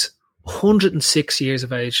is 106 years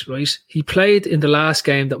of age, right? He played in the last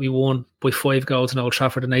game that we won by 5 goals in Old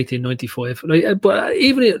Trafford in 1895. Right? But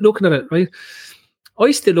even looking at it, right,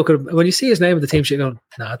 I still look at him. When you see his name on the team sheet, going,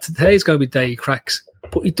 today's going to be the day he cracks.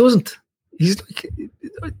 But he doesn't. He's like,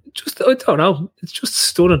 I don't know. It's just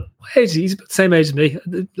stunning. He's about the same age as me.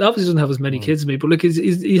 Obviously, doesn't have as many kids as me, but look, he's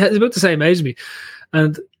about the same age as me,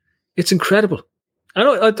 and it's incredible.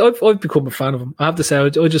 I've become a fan of him. I have to say, I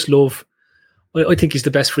just love. I think he's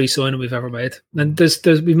the best free signing we've ever made, and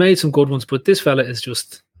we've made some good ones, but this fella is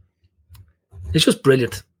just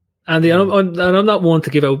brilliant. And I'm not one to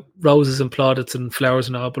give out roses and plaudits and flowers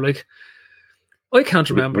and all, but like, I can't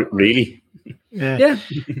remember. Really? Yeah.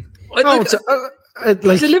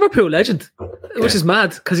 He's a Liverpool legend, which is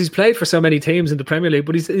mad because he's played for so many teams in the Premier League,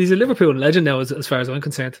 but he's a Liverpool legend now as far as I'm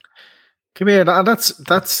concerned. Come here,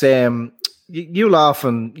 that's you laugh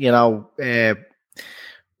and nail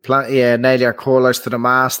your colours to the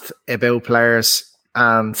mast about players,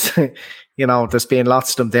 and there's been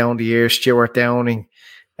lots of them down the years. Stuart Downing,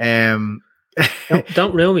 don't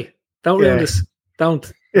ruin me. Don't ruin this. Don't.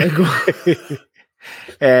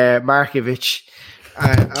 Markovic.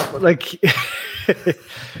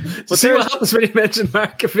 But see what happens when you mention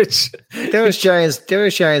Markovic. There's James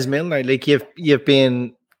Milner. Like you've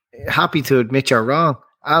been happy to admit you're wrong,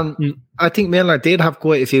 and I think Milner did have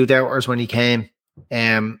quite a few doubters when he came.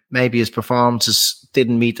 Maybe his performances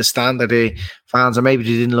didn't meet the standard of fans, or maybe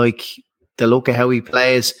they didn't like the look of how he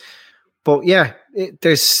plays. But yeah,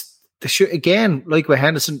 there should, again, like with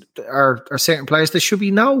Henderson or certain players, there should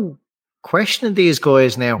be no questioning these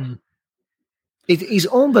guys now. He's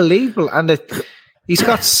unbelievable, and he's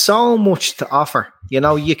got so much to offer.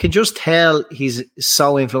 You can just tell he's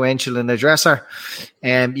so influential in the dresser.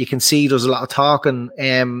 You can see there's a lot of talking.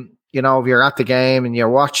 If you're at the game and you're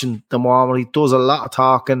watching them all, he does a lot of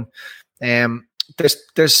talking. There's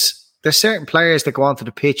certain players that go onto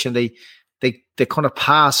the pitch and they kind of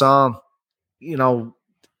pass on,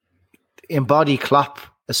 embody Klopp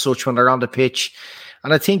as such when they're on the pitch.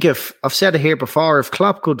 And I think I've said it here before, if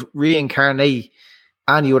Klopp could reincarnate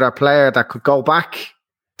any other player that could go back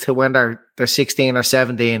to when they're 16 or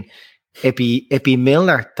 17, it'd be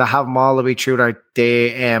Milner, to have them all the way through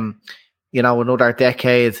another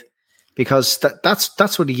decade, because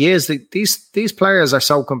that's what he is. These players are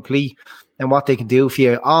so complete in what they can do for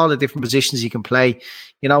you, all the different positions you can play.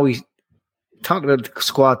 We talked about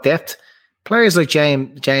squad depth. Players like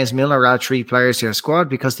James Milner add 3 players to your squad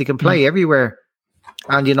because they can play everywhere.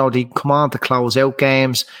 And, they come on to close out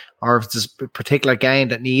games, or if there's a particular game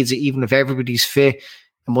that needs it, even if everybody's fit, it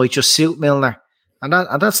might just suit Milner. And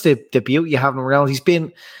that's the beauty you have him around. It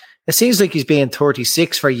seems like he's been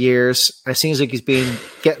 36 for years. It seems like he's been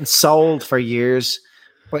getting sold for years.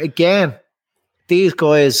 But again, these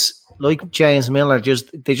guys, like James Milner,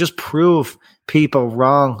 they just prove people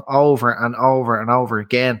wrong over and over and over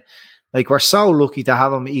again. Like, we're so lucky to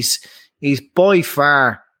have him. He's by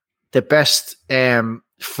far the best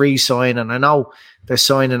free signing. I know they're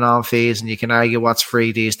signing on fees and you can argue what's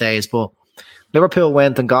free these days, but Liverpool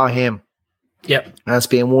went and got him. Yep. That's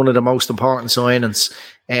been one of the most important signings.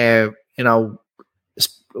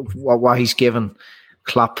 What he's given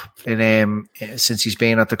Klopp since he's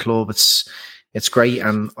been at the club. It's great,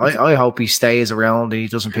 and I hope he stays around and he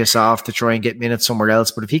doesn't piss off to try and get minutes somewhere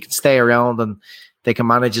else. But if he can stay around and they can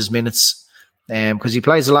manage his minutes, because he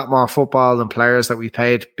plays a lot more football than players that we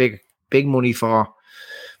paid big money for,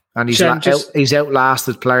 and he's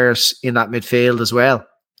outlasted players in that midfield as well.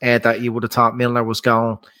 That you would have thought Milner was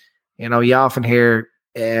going. You often hear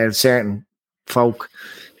certain folk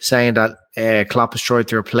saying that Klopp has tried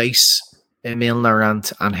to replace Milner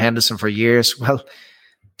and Henderson for years. Well,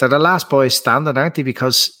 they're the last boys standing, aren't they?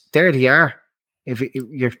 Because there they are. If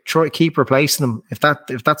you keep replacing them, if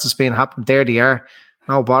that's what's been happening, there they are.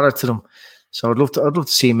 No bother to them. So I'd love to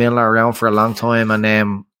see Milner around for a long time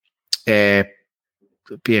and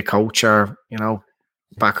be a coach or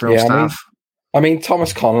backroom staff. I mean,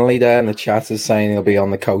 Thomas Connolly there in the chat is saying he'll be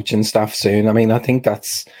on the coaching staff soon. I mean, I think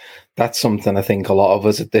that's something I think a lot of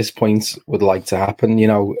us at this point would like to happen.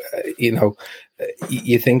 You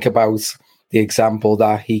think about the example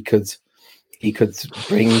that he could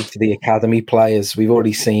bring to the academy players. We've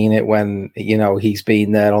already seen it when he's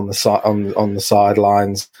been there on the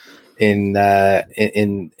sidelines in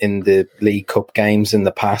the League Cup games in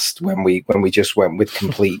the past when we just went with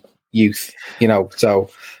complete youth. So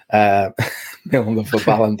Milner for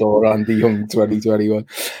Ballon d'Or and the young 2021.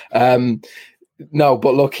 No,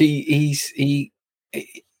 but look, he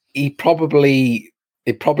probably,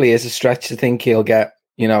 it probably is a stretch to think he'll get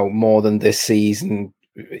more than this season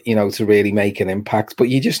to really make an impact, but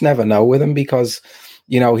you just never know with him because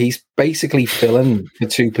he's basically filling the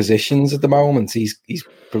two positions at the moment. He's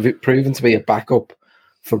proven to be a backup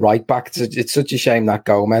for right back. It's such a shame that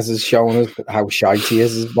Gomez has shown us how shite he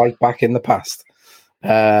is as right back in the past.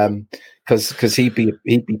 Because he'd be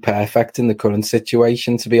perfect in the current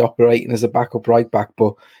situation to be operating as a backup right back.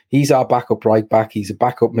 But he's our backup right back. He's a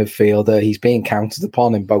backup midfielder. He's being counted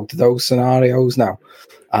upon in both of those scenarios now,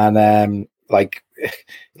 and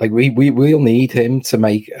we'll need him to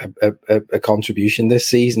make a contribution this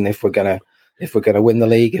season if we're gonna win the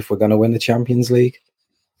league, if we're gonna win the Champions League.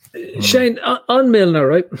 Shane, on Milner,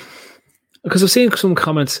 right? Because I've seen some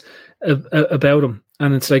comments about him,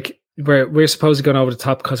 and it's like we're supposedly going over the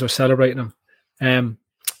top because we're celebrating him. And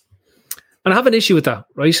I have an issue with that,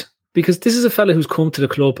 right? Because this is a fella who's come to the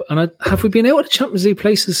club, and have we been out of the Champions League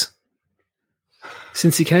places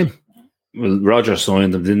since he came? Well, Roger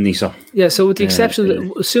signed him, didn't he? So yeah. So with the exception,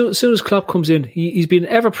 that as soon as Klopp comes in, he's been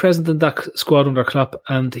ever present in that squad under Klopp,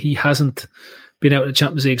 and he hasn't been out of the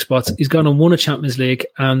Champions League spots. He's gone and won a Champions League,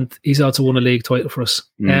 and he's also won a league title for us.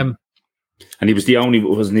 And he was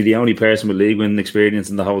wasn't he the only person with league winning experience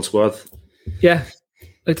in the whole squad? Yeah,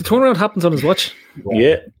 like the turnaround happens on his watch.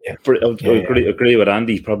 Yeah. I agree with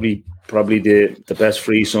Andy. Probably the best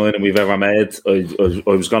free signing we've ever made. I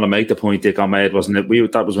was going to make the point Dick made, wasn't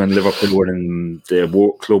it? That was when Liverpool were in the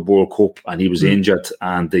Club World Cup and he was injured,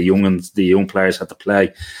 and the young players had to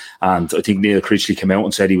play. And I think Neil Critchley came out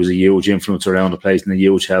and said he was a huge influence around the place and a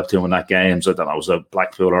huge help to him in that game. So I don't know, it was a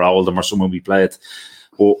Blackpool or Oldham or someone we played.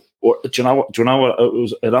 But do you know what?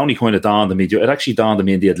 It only kind of dawned on me. It actually dawned on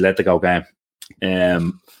me in the Atletico game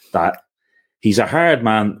that he's a hard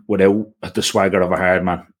man without the swagger of a hard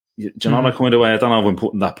man. Do you know that kind of way? I don't know if I'm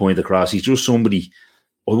putting that point across. He's just somebody.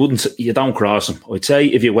 You don't cross him. I'd say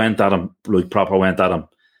if you went at him, like proper went at him,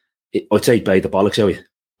 I'd say bite the bollocks out of you.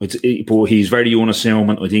 But he's very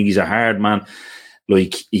unassuming. I think he's a hard man.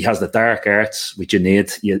 Like, he has the dark arts which you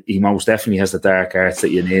need. He most definitely has the dark arts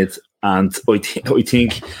that you need. And I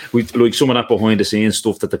think with like some of that behind the scenes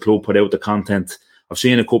stuff that the club put out, the content, I've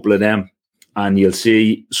seen a couple of them, and you'll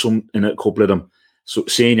see some in a couple of them. So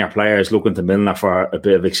senior players looking to Milner for a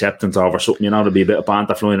bit of acceptance over something, there'll be a bit of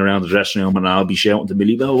banter flying around the dressing room, and I'll be shouting to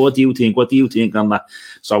Millie, well, what do you think? What do you think on that?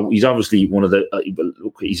 So he's obviously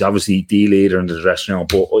he's obviously the leader in the dressing room.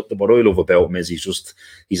 But what I love about him is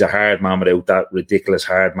he's a hard man without that ridiculous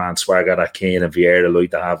hard man swagger that Kane and Vieira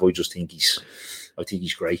like to have. I think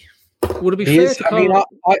he's great. Would it be fair to call?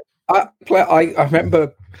 I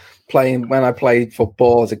remember playing when I played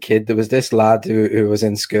football as a kid. There was this lad who was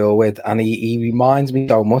in school with, and he reminds me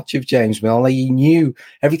so much of James Milner. He knew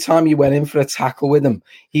every time you went in for a tackle with him,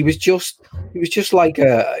 he was just like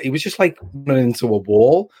running into a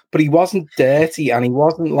wall. But he wasn't dirty, and he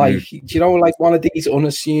wasn't like like one of these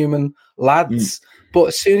unassuming lads. But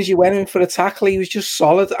as soon as you went in for a tackle, he was just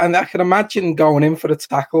solid. And I can imagine going in for a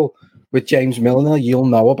tackle with James Milner, you'll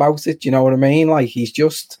know about it. Do you know what I mean? Like, he's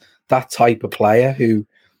just that type of player who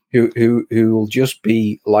will just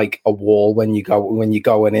be like a wall when you're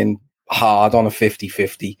going in hard on a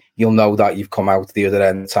 50-50. You'll know that you've come out the other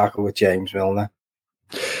end tackle with James Milner.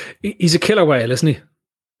 He's a killer whale, isn't he?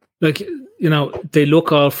 Like, they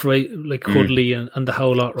look all like cuddly and the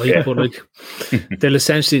whole lot, right? Yeah. But like,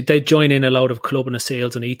 they join in a load of club and of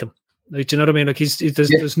sales and eat them. Like, do you know what I mean? Like,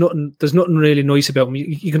 there's nothing really nice about him.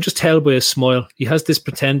 You can just tell by his smile. He has this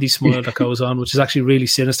pretendy smile that goes on, which is actually really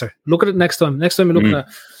sinister. Look at it next time. Next time you're looking at,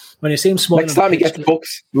 when you see him smiling. Next time he gets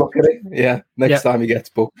books, look at it. Yeah, next time he gets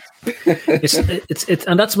books. it's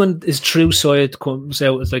and that's when his true side comes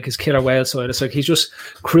out. It's like his killer whale side. It's like he's just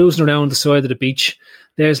cruising around the side of the beach.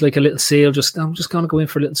 There's like a little sail. I'm just going to go in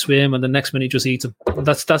for a little swim, and the next minute he just eats him. And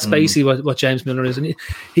that's basically what James Milner is, and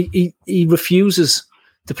he refuses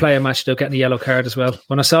to play a match without getting a yellow card as well.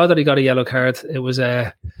 When I saw that he got a yellow card, it was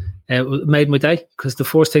made my day, because the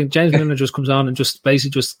first thing, James Milner just comes on and just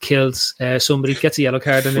basically just kills somebody, gets a yellow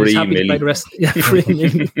card, and is happy to play the rest. Yeah, Free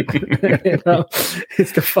Millie.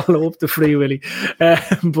 It's the follow up to Free Willy,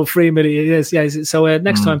 but Free Millie is. Yeah. So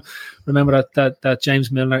next time, remember that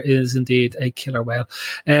James Milner is indeed a killer whale.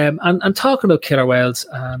 And talking about killer whales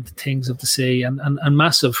and things of the sea and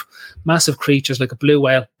massive creatures like a blue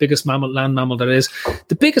whale, biggest land mammal there is,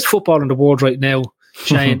 the biggest footballer in the world right now,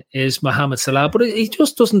 Shane, is Mohamed Salah, but he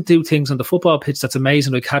just doesn't do things on the football pitch that's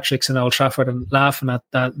amazing, like hat-tricks in Old Trafford and laughing at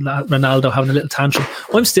that Ronaldo having a little tantrum.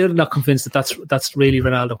 I'm still not convinced that's really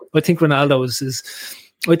Ronaldo. I think Ronaldo is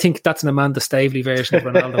I think that's an Amanda Stavely version of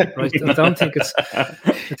Ronaldo, right? I don't think it's. I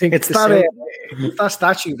think it's that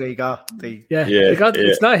statue they got.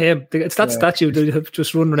 It's not him. It's that statue they have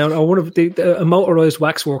just running around, or one of a motorized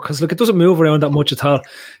waxwork, because look, it doesn't move around that much at all,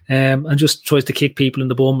 and just tries to kick people in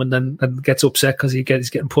the bum, and then gets upset because he's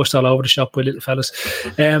getting pushed all over the shop by little fellas.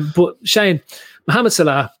 But Shane, Mohamed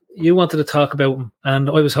Salah, you wanted to talk about him, and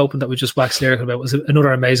I was hoping that we just wax lyrical about it. It was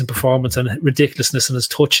another amazing performance and ridiculousness in his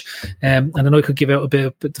touch. And then I could give out a bit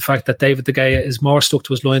of the fact that David De Gea is more stuck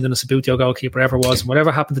to his line than a Sabutio goalkeeper ever was. And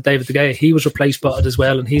whatever happened to David De Gea, he was replaced by it as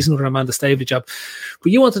well, and he's another Amanda Stavely job.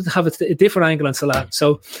 But you wanted to have a different angle on Salah.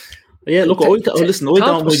 So yeah, look,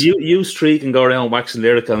 you three can go around waxing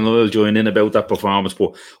lyrical and I'll join in about that performance.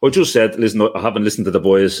 But I just said, listen, I haven't listened to the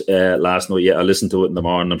boys last night yet. I listened to it in the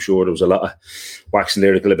morning. I'm sure there was a lot of waxing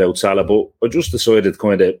lyrical about Salah, but I just decided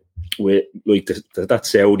kind of with like that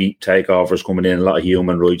Saudi takeovers coming in, a lot of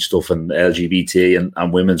human rights stuff and LGBT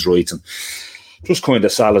and women's rights, and just kind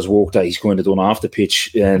of Salah's work that he's kind of done off the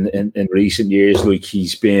pitch in recent years. Like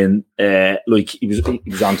he's been like he was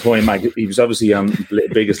on Toy Mag. He was obviously on the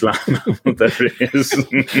biggest lamb there is.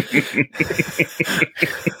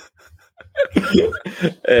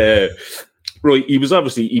 Right, he was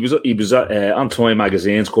on Toy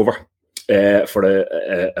Magazine's cover for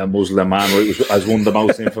a Muslim man, right, as one of the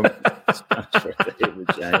most infamous. David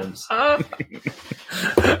James. I'll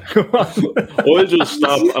just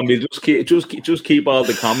stop and we'll just keep all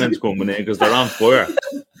the comments coming in because they're on fire.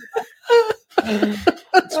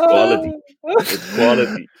 It's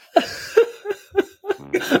quality.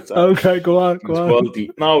 Okay, go on.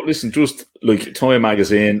 Quality. No, listen, just like Time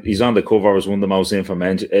Magazine, he's on the cover as one of the most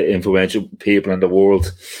influential people in the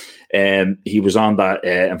world. He was on that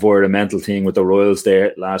environmental thing with the Royals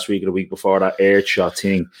there last week or the week before, that Earthshot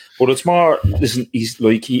thing. But it's more, listen, he's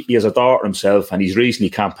like he has a daughter himself, and he's recently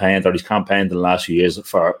campaigned in the last few years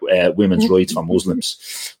for women's rights for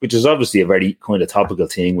Muslims, which is obviously a very kind of topical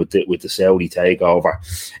thing with the Saudi takeover.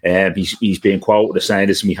 He's been quoted as saying,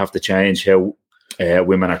 "Listen, we have to change how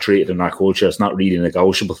women are treated in our culture. It's not really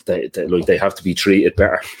negotiable. They have to be treated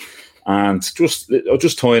better." And just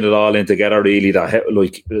tying it all in together, really, that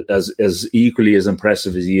like as equally as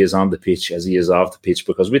impressive as he is on the pitch as he is off the pitch,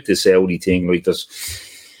 because with this Saudi thing, like there's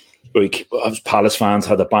like Palace fans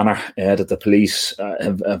had a banner that the police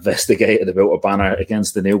investigated about a banner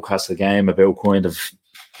against the Newcastle game about kind of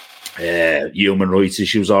human rights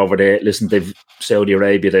issues over there. Listen, Saudi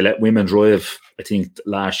Arabia, they let women drive. I think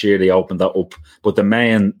last year they opened that up, but the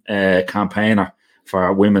main campaigner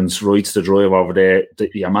for women's rights to drive over there, the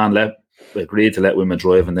man agreed to let women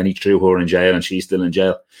drive, and then he threw her in jail, and she's still in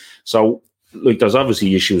jail. So, like, there's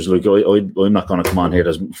obviously issues. Like, I'm not going to come on here.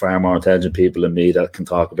 There's far more intelligent people than me that can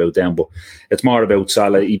talk about them, but it's more about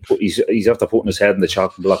Salah. He's after putting his head in the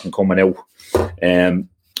chopping block and coming out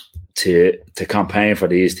to campaign for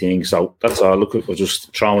these things. So that's all. Look, we're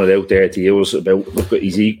just throwing it out there to use about. Look,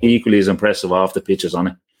 he's equally as impressive off the pitch as on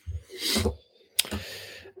it.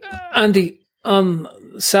 Andy,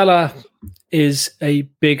 Salah is a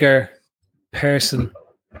bigger person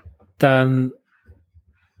than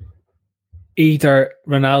either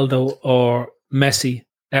Ronaldo or Messi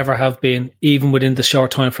ever have been, even within the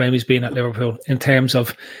short time frame he's been at Liverpool, in terms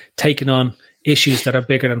of taking on issues that are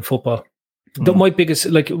bigger than football. My biggest,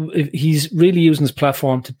 like, he's really using his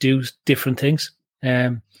platform to do different things,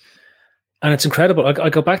 and it's incredible.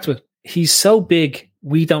 I go back to it. He's so big,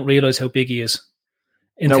 we don't realize how big he is.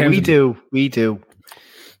 We do.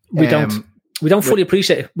 We don't fully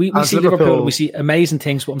appreciate it. We see Liverpool, we see amazing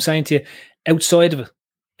things. What I'm saying to you, outside of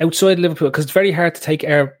Liverpool, because it's very hard to take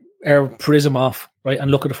our prism off, right,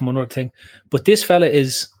 and look at it from another thing. But this fella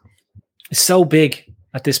is so big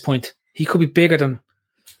at this point. He could be bigger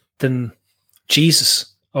than Jesus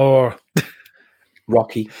or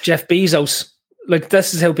Rocky, Jeff Bezos. Like,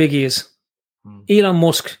 this is how big he is. Elon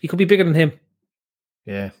Musk, he could be bigger than him.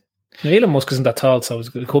 Yeah. Now, Elon Musk isn't that tall, so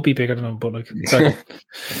it could be bigger than him, but like, sorry.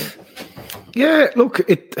 Yeah, look,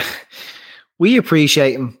 we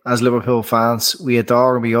appreciate him as Liverpool fans. We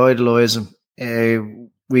adore him, we idolise him.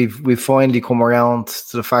 we've finally come around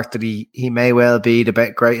to the fact that he may well be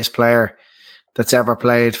the greatest player that's ever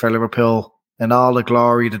played for Liverpool, and all the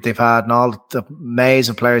glory that they've had and all the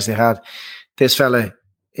amazing players they had. This fella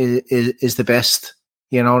is the best,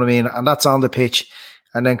 you know what I mean? And that's on the pitch.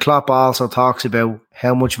 And then Klopp also talks about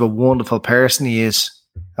how much of a wonderful person he is,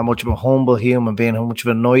 how much of a humble human being, how much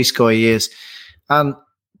of a nice guy he is. And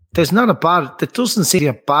there doesn't seem to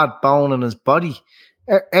be a bad bone in his body.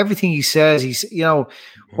 Everything he says,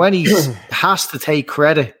 when he has to take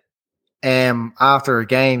credit after a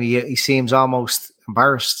game, he seems almost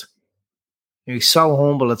embarrassed. He's so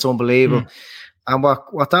humble, it's unbelievable. And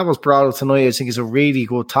what that was brought up tonight, I think, is a really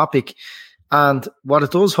good topic. And what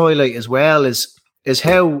it does highlight as well is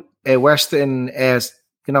how Western,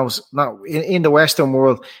 not in the Western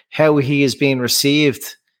world, how he is being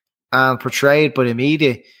received and portrayed by the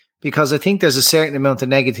media. Because I think there's a certain amount of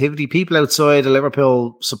negativity. People outside the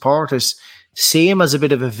Liverpool supporters see him as a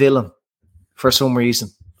bit of a villain for some reason.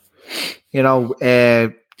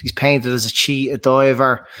 He's painted as a cheat, a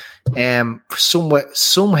diver.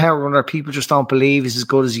 Somehow or other, people just don't believe he's as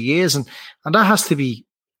good as he is. And that has to be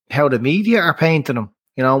how the media are painting him.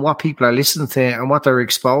 What people are listening to and what they're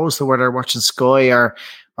exposed to, whether they're watching Sky or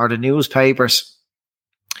the newspapers.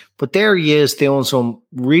 But there he is doing some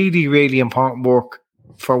really, really important work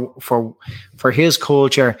for his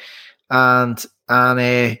culture, and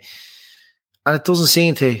it doesn't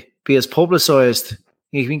seem to be as publicized.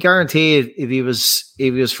 You can guarantee it, if he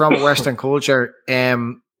was from a Western culture,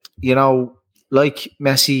 like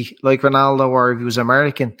Messi, like Ronaldo, or if he was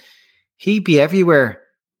American, he'd be everywhere.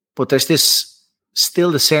 But there's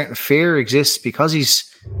still the certain fear exists because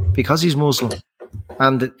he's Muslim,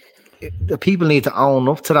 and the people need to own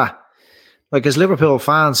up to that. Like, as Liverpool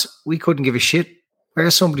fans, we couldn't give a shit where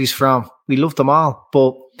somebody's from. We love them all,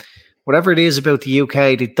 but whatever it is about the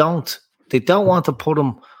UK, they don't want to put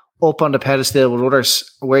him up on the pedestal with others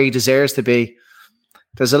where he deserves to be.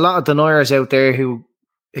 There's a lot of deniers out there who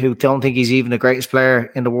don't think he's even the greatest player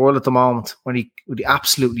in the world at the moment, when he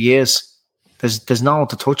absolutely is. There's no one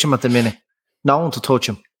to touch him at the minute. No one to touch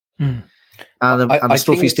him. And the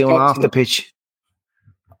stuff he's doing off the pitch.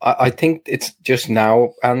 I think it's just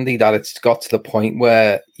now, Andy, that it's got to the point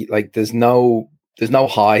where, like, there's no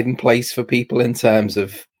hiding place for people in terms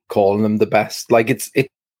of calling them the best. Like,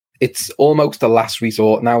 it's almost a last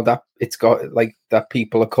resort now that it's got, like, that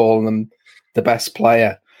people are calling them the best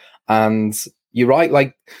player. And you're right.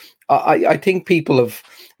 Like, I think people have,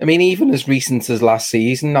 I mean, even as recent as last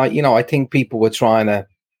season, I think people were trying to,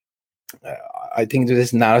 I think there's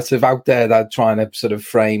this narrative out there that trying to sort of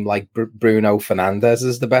frame, like, Bruno Fernandes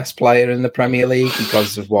as the best player in the Premier League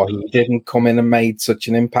because of what he didn't come in and made such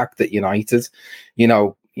an impact at United.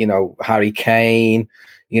 Harry Kane,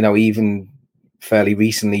 even fairly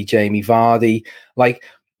recently, Jamie Vardy. Like,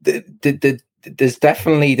 there's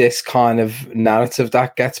definitely this kind of narrative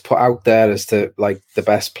that gets put out there as to, like, the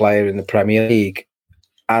best player in the Premier League.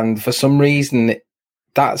 And for some reason,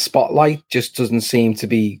 that spotlight just doesn't seem to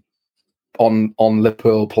be on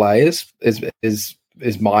Liverpool players, is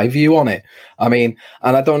my view on it. I mean,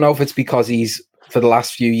 and I don't know if it's because for the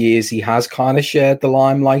last few years, he has kind of shared the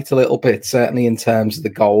limelight a little bit, certainly in terms of the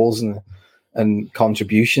goals and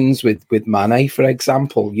contributions with Mane, for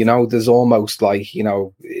example. There's almost like,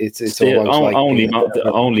 it's almost like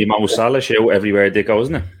only Mo Salah show everywhere they go,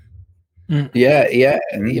 isn't it? Yeah.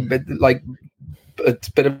 But, like, it's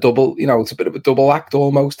a bit of double, it's a bit of a double act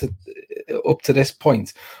almost up to this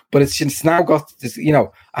point. But it's just now got this,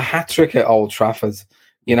 a hat trick at Old Trafford,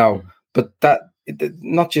 but that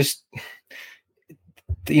not just,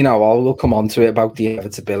 we'll come on to it about the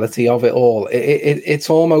inevitability of it all. It's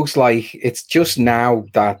almost like it's just now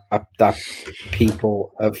that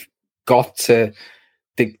people have got to.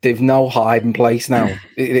 They've no hiding place now.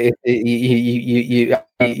 You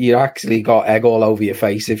actually got egg all over your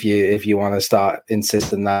face if you want to start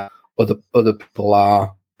insisting that other people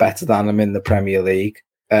are better than them in the Premier League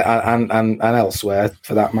and elsewhere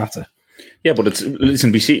for that matter. Yeah, but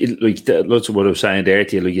we see, like, lots of what I was saying there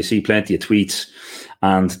to you. Like, you see plenty of tweets,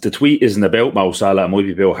 and the tweet isn't about Mo Salah. It might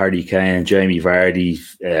be about Harry Kane, Jamie Vardy,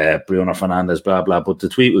 Bruno Fernandes, blah blah. But the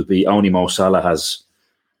tweet would be only Mo Salah has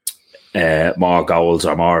more goals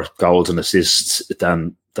and assists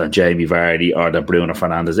than Jamie Vardy or than Bruno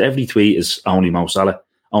Fernandes. Every tweet is only Mo Salah,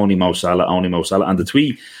 only Mo Salah, only Mo Salah. And the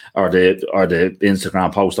tweet or the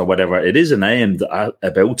Instagram post or whatever, it isn't aimed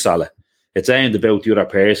about Salah. It's aimed about the other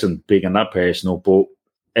person, bigging that person up. But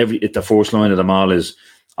the first line of them all is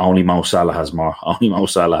only Mo Salah has more, only Mo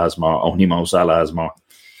Salah has more, only Mo Salah has more.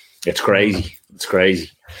 It's crazy. It's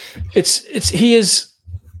crazy. He is.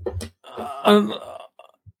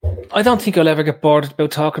 I don't think I'll ever get bored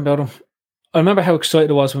about talking about him. I remember how excited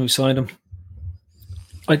I was when we signed him.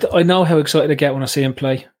 I know how excited I get when I see him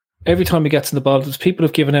play. Every time he gets in the ball, there's people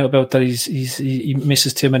have given out about that he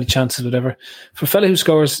misses too many chances, whatever. For a fella who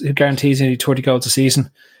guarantees nearly 30 goals a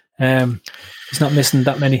season, he's not missing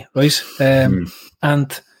that many, right?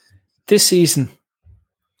 And this season,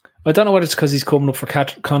 I don't know whether it's because he's coming up for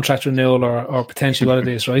contract renewal or potentially what it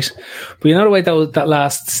is, right? But you know the way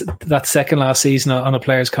that second last season on a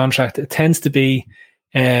player's contract, it tends to be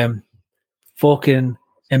fucking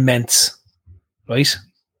immense, right?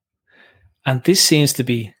 And this seems to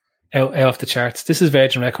be out off the charts. This is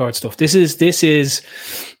Virgin Record stuff. This is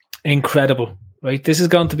incredible, right? This is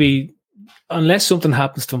going to be, unless something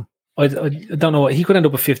happens to him, I don't know what he could end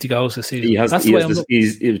up with 50 goals this season. Do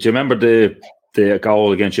you remember the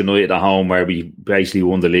goal against United at home where we basically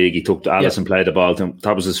won the league? He took Alisson played the ball to him.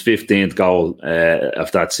 That was his 15th goal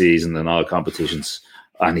of that season in all competitions,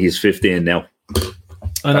 and he's 15 now.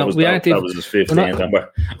 I know, that was his 15th.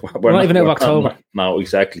 We're not even out of October. No,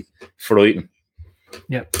 exactly. Frightening.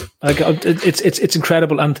 Yeah, it's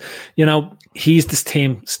incredible, and you know he's this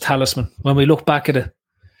team's talisman. When we look back at it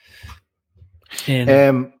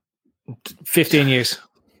in 15 years,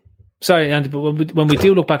 sorry, Andy, but when we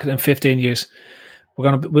do look back at it in 15 years,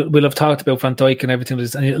 we'll have talked about Van Dijk and everything,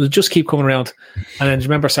 and it'll just keep coming around. And then do you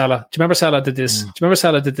remember Salah? Do you remember Salah did this? Do you remember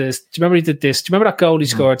Salah did this? Do you remember he did this? Do you remember that goal he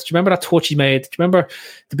scored? Do you remember that touch he made? Do you remember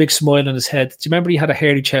the big smile on his head? Do you remember he had a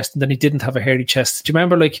hairy chest and then he didn't have a hairy chest? Do you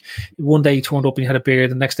remember like one day he turned up and he had a beard,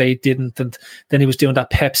 and the next day he didn't, and then he was doing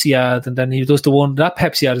that Pepsi ad, and then he does the one, that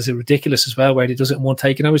Pepsi ad is ridiculous as well, where he does it in one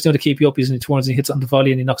take, and I was doing to keep you up, and he turns and he hits it on the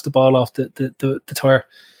volley and he knocks the ball off the tire.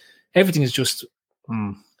 Everything is just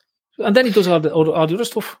and then he does all the other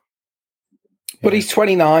stuff. But he's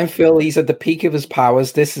 29, Phil. He's at the peak of his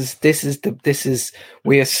powers.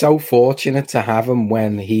 We are so fortunate to have him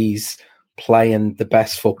when he's playing the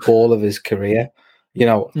best football of his career, you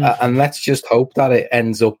know, and let's just hope that it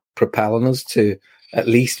ends up propelling us to at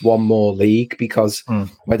least one more league, because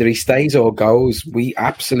whether he stays or goes, we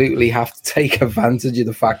absolutely have to take advantage of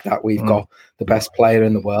the fact that we've got the best player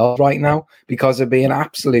in the world right now, because it'd be an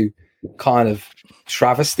absolute kind of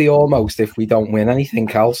travesty almost if we don't win anything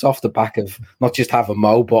else off the back of not just have a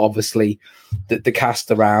Mo, but obviously the cast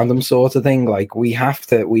around him sort of thing. Like we have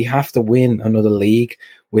to win another league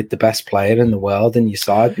with the best player in the world in your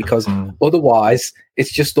side, because otherwise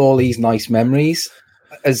it's just all these nice memories,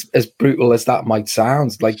 as brutal as that might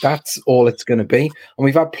sound. Like that's all it's going to be. And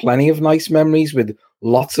we've had plenty of nice memories with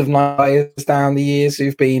lots of players down the years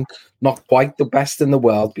who've been not quite the best in the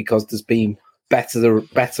world because there's been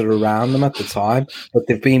better around them at the time, but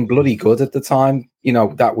they've been bloody good at the time, you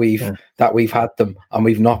know, that we've had them, and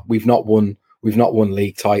we've not won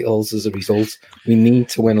league titles as a result. We need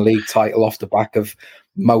to win a league title off the back of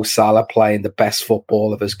Mo Salah playing the best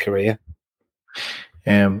football of his career.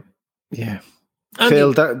 Phil,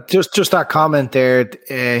 just that comment there,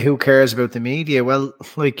 who cares about the media? Well,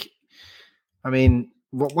 like, I mean,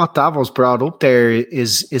 what Davos brought up there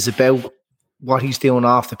is about what he's doing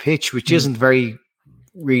off the pitch, which isn't very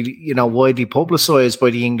really, you know, widely publicized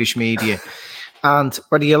by the English media. And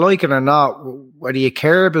whether you like it or not, whether you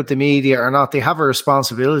care about the media or not, they have a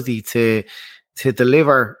responsibility to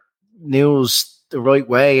deliver news the right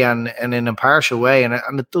way and in an impartial way. And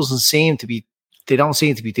it doesn't seem to be, they don't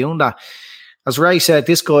seem to be doing that. As Ray said,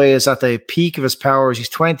 this guy is at the peak of his powers. He's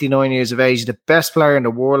 29 years of age. He's the best player in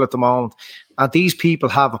the world at the moment. And these people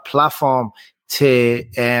have a platform to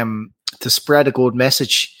spread a good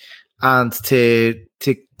message and to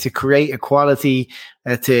create equality,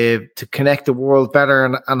 to connect the world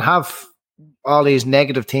better, and have all these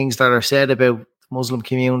negative things that are said about Muslim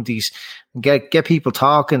communities, and get people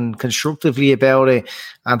talking constructively about it,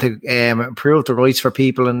 and to improve the rights for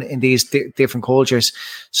people in these different cultures.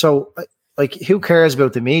 So, like, who cares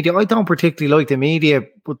about the media? I don't particularly like the media,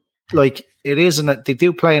 but like it isn't. They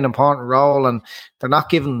do play an important role, and they're not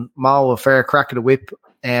giving Mo a fair crack of the whip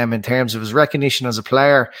in terms of his recognition as a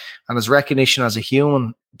player and his recognition as a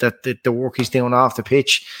human, that the work he's doing off the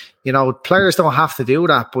pitch. You know, players don't have to do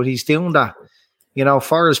that, but he's doing that, you know,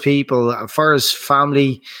 for his people, for his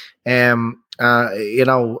family, you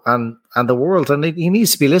know, and the world. And he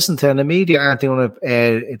needs to be listened to, and the media aren't doing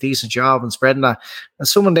a decent job in spreading that. And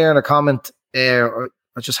someone there in a comment, I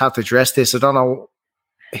just have to address this. I don't know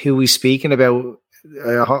who he's speaking about.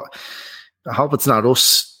 I hope it's not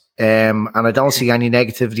us. And I don't see any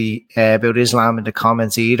negativity about Islam in the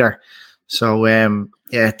comments either. So,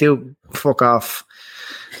 yeah, do fuck off.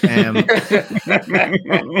 Yeah.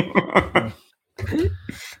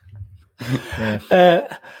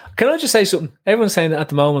 Can I just say something? Everyone's saying that at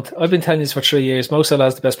the moment. I've been telling you this for 3 years. Mo Salah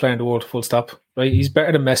is the best player in the world, full stop. Right? He's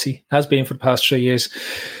better than Messi, has been for the past 3 years.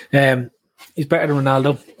 He's better than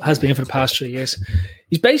Ronaldo, has been for the past 3 years.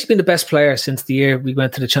 He's basically been the best player since the year we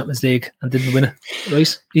went to the Champions League and didn't win it.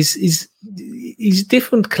 Right? He's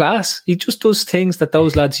different class. He just does things that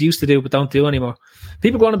those lads used to do but don't do anymore.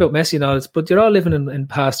 People go on about Messi and all this, but you're all living in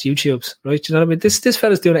past YouTubes, right? You know what I mean? This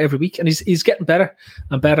fella's doing it every week, and he's getting better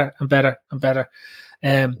and better and better and better.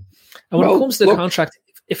 And when it comes to the contract,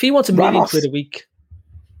 if he wants £1 million a week.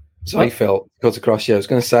 Sorry, Phil, cut across you. I was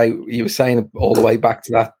going to say, you were saying all the way back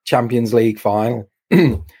to that Champions League final.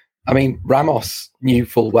 I mean, Ramos knew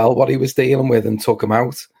full well what he was dealing with and took him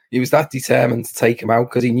out. He was that determined to take him out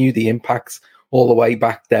because he knew the impact all the way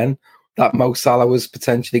back then that Mo Salah was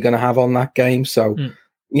potentially going to have on that game. So,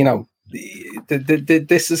 you know,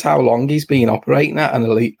 this is how long he's been operating at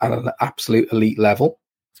an absolute elite level.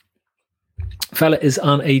 Fella is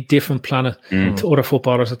on a different planet to other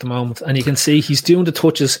footballers at the moment, and you can see he's doing the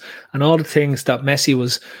touches and all the things that Messi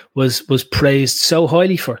was praised so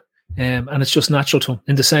highly for, and it's just natural to him.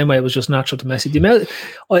 In the same way, it was just natural to Messi.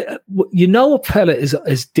 A fella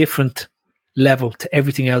is different level to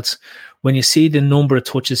everything else when you see the number of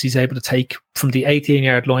touches he's able to take from the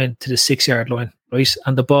 18-yard line to the 6-yard line, right?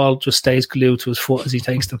 And the ball just stays glued to his foot as he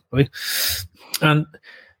takes them, right? And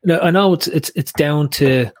I know it's down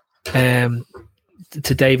to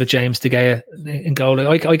David James De Gea in goal.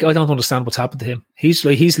 I don't understand what's happened to him. He's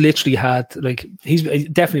literally had he's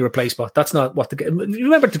definitely replaced, but that's not what you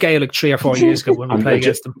remember De Gea like 3 or 4 years ago when we played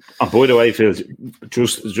against him. And by the way, Phil,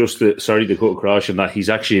 sorry to cut across in that he's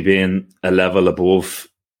actually been a level above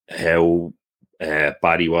how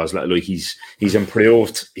bad he was. Like he's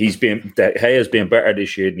improved. De Gea has been better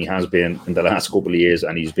this year than he has been in the last couple of years,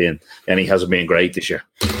 and he hasn't been great this year.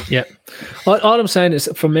 Yeah, all I'm saying is,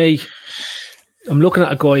 for me, I'm looking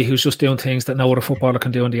at a guy who's just doing things that no other footballer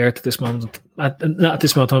can do on the earth at this moment. Not at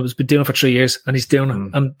this moment, he's been doing it for 3 years, and he's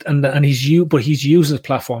doing it, and he's using his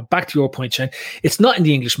platform. Back to your point, Shane, it's not in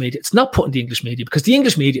the English media. It's not put in the English media because the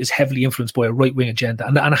English media is heavily influenced by a right wing agenda,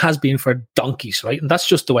 and it has been for donkeys, right? And that's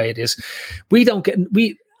just the way it is.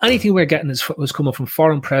 Anything we're getting was coming from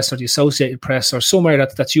foreign press or the Associated Press or somewhere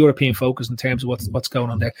that's European focused in terms of what's going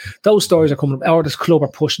on there. Those stories are coming up. Or this club are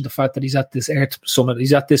pushing the fact that he's at this Earth Summit,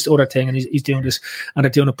 he's at this other thing, and he's doing this, and they're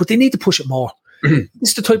doing it. But they need to push it more. This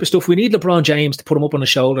is the type of stuff we need. LeBron James to put him up on the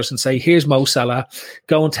shoulders and say, "Here's Mo Salah.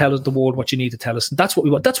 Go and tell us the world what you need to tell us." And that's what we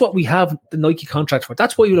want. That's what we have the Nike contract for.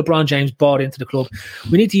 That's why LeBron James bought into the club.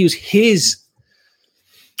 We need to use his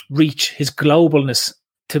reach, his globalness,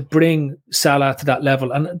 to bring Salah to that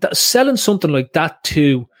level, and selling something like that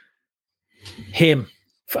to him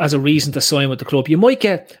as a reason to sign with the club. You might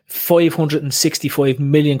get 565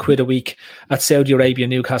 million quid a week at Saudi Arabia,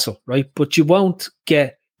 Newcastle, right? But you won't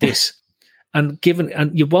get this, and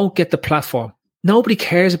you won't get the platform. Nobody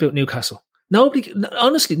cares about Newcastle.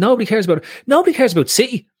 Honestly, nobody cares about it. Nobody cares about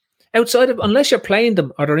City. Outside of, unless you're playing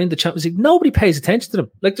them or they're in the Champions League, nobody pays attention to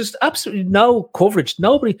them. Like, there's absolutely no coverage.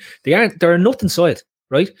 They're nothing side.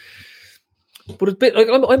 Right, but a bit like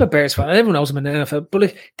I'm a Bears fan. Everyone knows I'm an NFL. But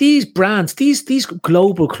like these brands, these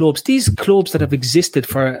global clubs, these clubs that have existed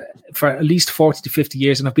for at least 40 to 50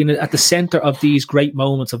 years and have been at the center of these great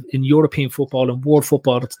moments in European football and world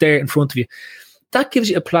football. That's there in front of you. That gives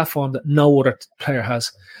you a platform that no other player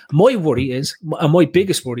has. My worry is, and my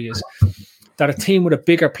biggest worry is, that a team with a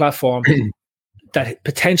bigger platform that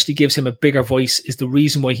potentially gives him a bigger voice is the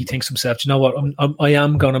reason why he thinks himself, you know what, I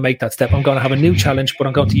am going to make that step. I'm going to have a new challenge, but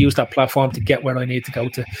I'm going to use that platform to get where I need to go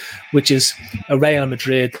to, which is a Real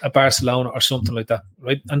Madrid, a Barcelona, or something like that,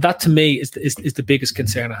 right? And that to me is the biggest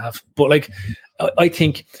concern I have. But like, I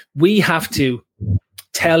think we have to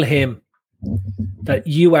tell him that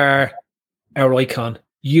you are our icon.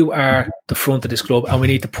 You are the front of this club, and we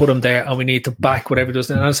need to put him there, and we need to back whatever he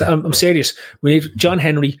does. And I'm serious. We need John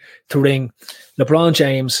Henry to ring LeBron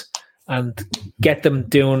James and get them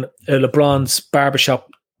doing a LeBron's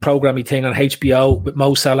barbershop programming thing on HBO with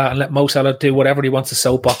Mo Salah, and let Mo Salah do whatever he wants to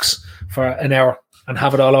soapbox for an hour and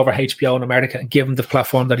have it all over HBO in America and give him the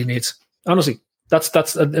platform that he needs. Honestly, that's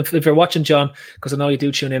if you're watching, John, because I know you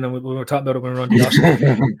do tune in, and we were talking about it when we were on the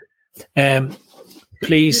Oscar.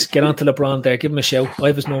 Please get on to LeBron there. Give him a shout. I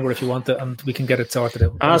have his number if you want it, and we can get it sorted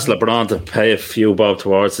out. Ask LeBron to pay a few bob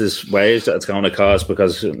towards his wage that it's going to cost,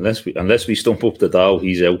 because unless we stump up the dough,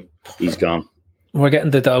 he's out. He's gone. We're getting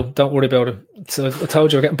the dough. Don't worry about it. So I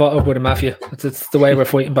told you we're getting bought up with the mafia. It's the way we're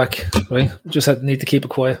fighting back. Right? We just need to keep it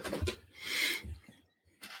quiet.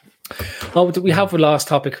 Oh, we have a last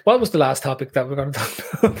topic. What was the last topic that we're going to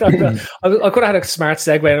talk about? I could have had a smart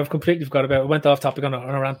segue and I've completely forgot about it. I went off topic on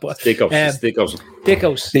a rant. But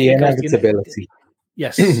Dickos. The inevitability.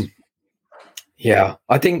 Yes. Yeah,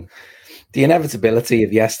 I think the inevitability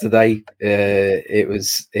of yesterday,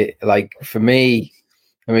 for me,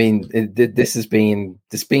 I mean, this has been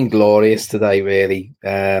glorious today, really,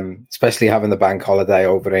 especially having the bank holiday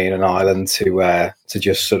over here in Ireland to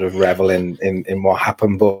just sort of revel in what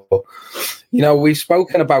happened. But, we've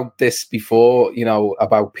spoken about this before,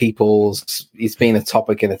 about it's been a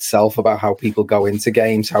topic in itself about how people go into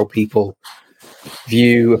games, how people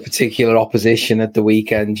view a particular opposition at the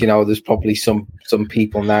weekend. There's probably some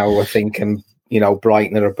people now who are thinking,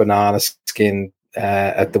 Brighton or a banana skin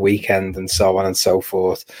at the weekend and so on and so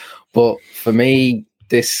forth. But for me,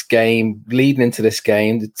 this game, leading into this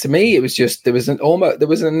game, to me, it was just there was an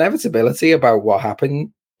inevitability about what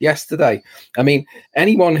happened yesterday. I mean,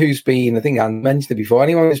 anyone who's been, I think I mentioned it before,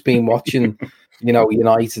 anyone who's been watching,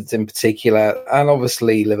 United in particular, and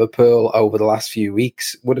obviously Liverpool over the last few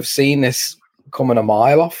weeks, would have seen this coming a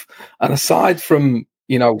mile off. And aside from,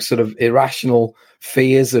 sort of irrational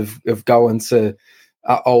fears of going to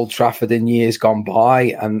Old Trafford in years gone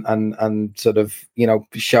by and sort of,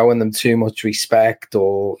 showing them too much respect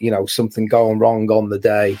or, something going wrong on the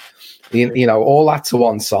day, all that to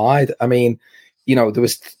one side. I mean, there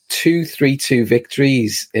was 2 3-2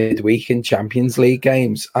 victories midweek in Champions League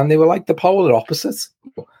games, and they were like the polar opposite.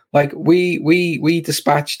 Like we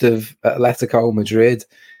dispatched of Atletico Madrid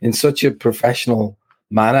in such a professional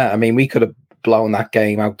manner. I mean, we could have blown that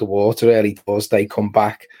game out the water early doors. They come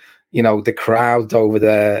back. The crowd over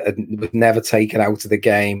there was never taken out of the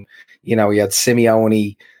game. We had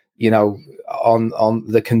Simeone, on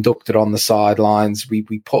the conductor on the sidelines. We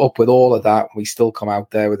put up with all of that. We still come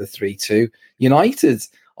out there with a 3-2. United,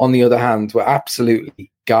 on the other hand, were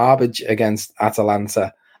absolutely garbage against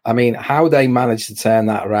Atalanta. I mean, how they managed to turn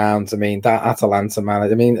that around. I mean, that Atalanta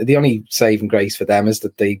the only saving grace for them is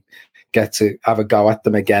that they get to have a go at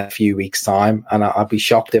them again in a few weeks' time. And I'd be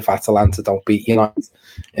shocked if Atalanta don't beat United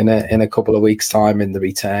in a couple of weeks' time in the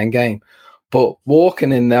return game. But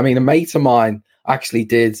walking in, I mean, a mate of mine actually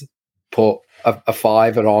did put a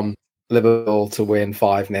fiver on Liverpool to win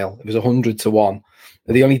 5-0. It was 100-1.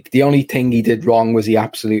 The only thing he did wrong was he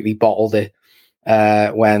absolutely bottled it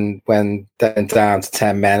when they went down to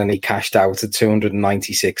 10 men and he cashed out at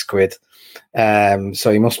 296 quid.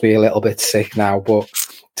 So he must be a little bit sick now, but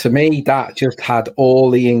to me, that just had all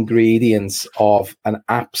the ingredients of an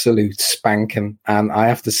absolute spanking. And I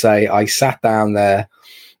have to say, I sat down there.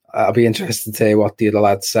 I'll be interested to hear what the other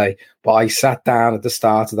lads say. But I sat down at the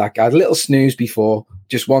start of that. I had a little snooze before,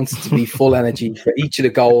 just wanted to be full energy for each of the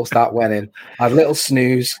goals that went in. I had a little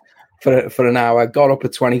snooze for an hour, got up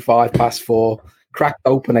at 4:25, cracked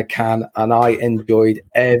open a can, and I enjoyed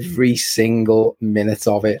every single minute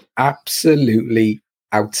of it. Absolutely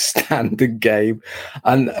outstanding game.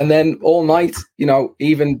 And then all night,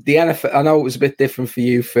 even the NFL, I know it was a bit different for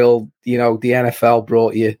you, Phil, the NFL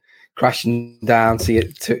brought you crashing down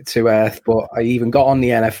to earth, but I even got on the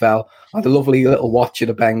NFL. I had a lovely little watch of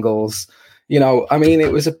the Bengals. I mean,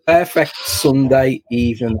 it was a perfect Sunday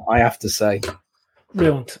evening, I have to say.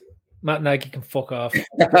 Brilliant. Matt Nagy can fuck off.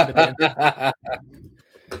 I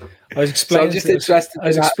was explaining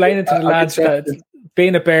to the lads that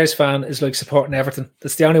being a Bears fan is like supporting Everton.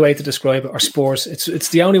 That's the only way to describe it, or Spurs. It's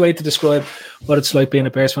the only way to describe what it's like being a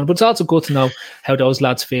Bears fan. But it's also good to know how those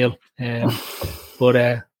lads feel. And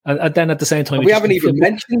then at the same time, we haven't even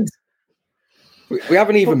mentioned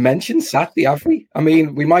Saturday, have we? I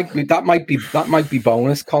mean, that might be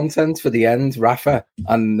bonus content for the end. Rafa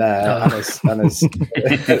and his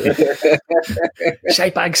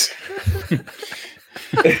shape bags.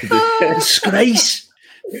 Disgrace.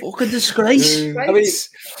 Fucking disgrace. I mean,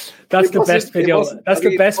 that's the best video. That's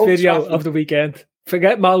the best video of the weekend.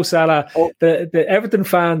 Forget Mo Salah. The Everton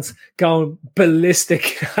fans going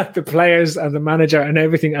ballistic at the players and the manager and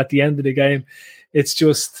everything at the end of the game. It's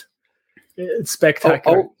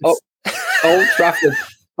spectacular.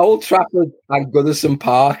 Old Trafford and Goodison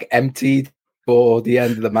Park emptied for the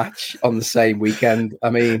end of the match on the same weekend.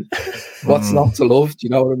 I mean, what's not to love? Do you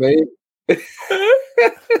know what I mean?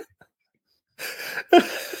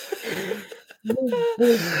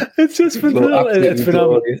 It's just phenomenal. It's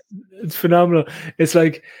phenomenal. It's phenomenal. It's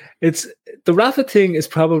like the Rafa thing is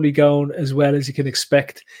probably going as well as you can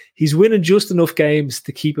expect. He's winning just enough games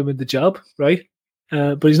to keep him in the job, right?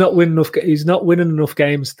 But he's not winning enough. He's not winning enough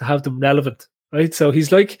games to have them relevant, right? So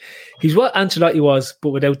he's what Ancelotti was,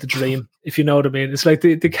 but without the dream. If you know what I mean. It's like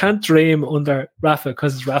they can't dream under Rafa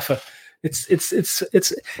because it's Rafa. It's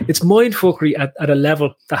mind fuckery at a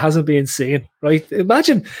level that hasn't been seen, right?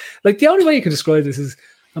 Imagine, like, the only way you can describe this is,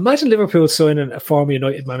 imagine Liverpool signing a former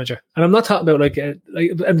United manager, and I'm not talking about and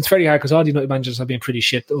it's very hard because all the United managers have been pretty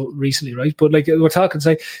shit recently, right? But like, we're talking,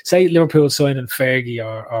 say Liverpool signing Fergie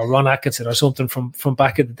or Ron Atkinson or something from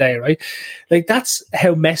back in the day, right? Like, that's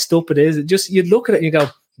how messed up it is. It just, you look at it and you go,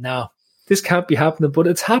 no, this can't be happening, but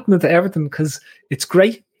it's happening to Everton because it's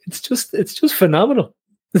great. It's just phenomenal.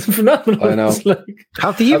 It's phenomenal. I know. It's like,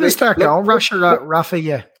 have they even start going Rafa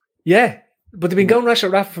yet? Yeah. But they've been going Rash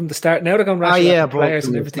at Rafa from the start. Now they're going Rash at players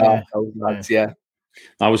and everything. Yeah.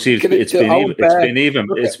 Obviously, it's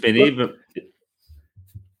been even.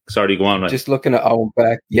 Sorry, go on. Right? Just looking at Owen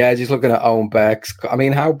Beck. Yeah, just looking at Owen Beck's. I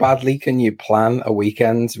mean, how badly can you plan a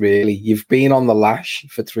weekend? Really, you've been on the lash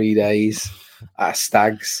for 3 days at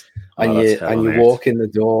Stags, and you walk in the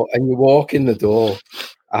door,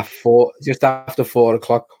 at just after 4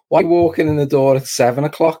 o'clock. Why are you walking in the door at 7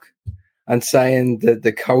 o'clock? And saying that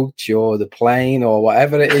the coach or the plane or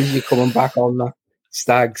whatever it is you're coming back on that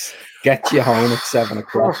Stags get you home at 7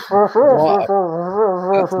 o'clock.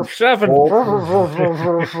 Seven.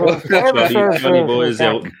 Johnny boys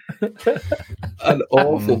out. An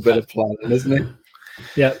awful bit of planning, isn't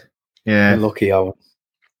it? Yeah. Lucky Owen.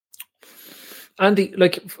 Andy,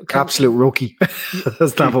 like, absolute rookie,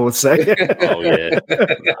 as Davo would say. Oh yeah,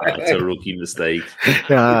 it's a rookie mistake.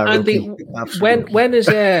 Yeah, Andy, when is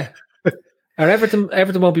Are Everton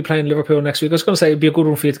won't be playing Liverpool next week? I was going to say it'd be a good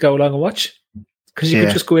one for you to go along and watch, because you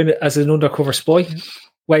could just go in as an undercover spy,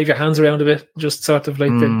 wave your hands around a bit, just sort of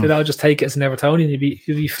like they'll all just take it as an Evertonian. You'd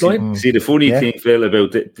be flying. See, the funny thing, Phil,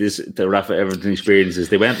 about the Rafa Everton experience is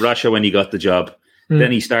they went Russia when he got the job.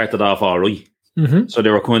 Then he started off all right. Mm-hmm. So they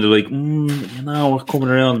were kind of like, we're coming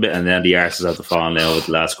around a bit, and then the arses have to fall now with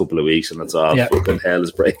the last couple of weeks, and it's all fucking hell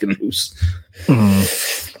is breaking loose.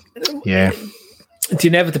 Yeah. The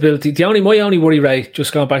inevitability. My only worry, Ray,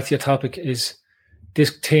 just going back to your topic, is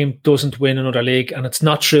this team doesn't win another league, and it's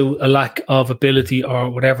not through a lack of ability or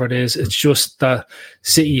whatever it is. It's just that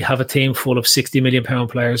City have a team full of £60 million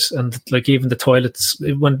players, and like, even the toilets,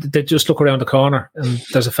 when they just look around the corner and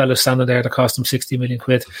there's a fellow standing there that cost them £60 million.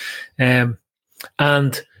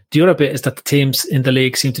 And the other bit is that the teams in the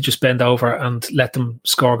league seem to just bend over and let them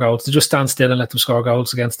score goals. They just stand still and let them score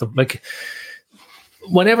goals against them. Like,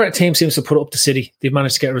 whenever a team seems to put up the City, they've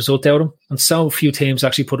managed to get a result out of them, and so few teams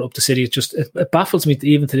actually put up the City. It baffles me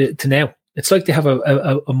even to now. It's like they have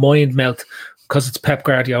a mind melt because it's Pep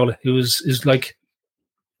Guardiola, who is like,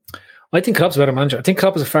 I think Klopp's a better manager. I think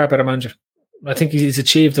Klopp is a far better manager. I think he's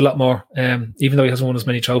achieved a lot more, even though he hasn't won as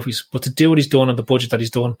many trophies. But to do what he's done on the budget that he's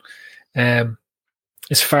done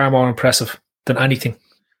is far more impressive than anything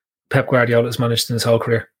Pep Guardiola has managed in his whole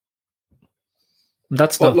career.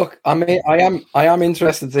 Look, I mean, I am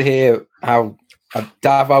interested to hear how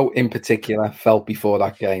Davo in particular felt before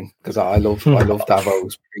that game, because I love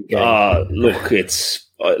Davo's game. Look, it's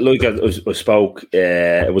like I spoke.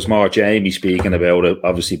 It was more Jamie speaking about it,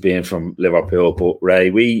 obviously being from Liverpool. But Ray,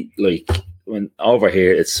 we like when over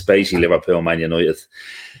here, it's basically Liverpool, Man United,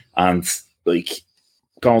 and like,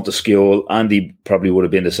 going to school, Andy probably would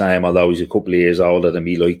have been the same, although he's a couple of years older than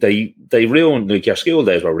me. Like, they ruined, like, your school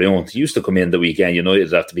days were ruined. You used to come in the weekend,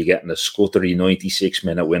 United have to be getting a scuttery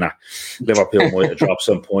 96-minute winner. Liverpool might have dropped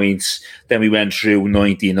some points. Then we went through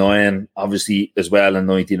 99, obviously, as well in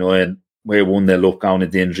 99. We won the look down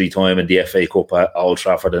at the injury time in the FA Cup at Old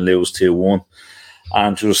Trafford and lose 2-1.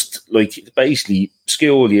 And just, like, basically,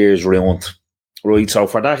 school years ruined. Right, so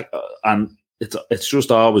for that, and it's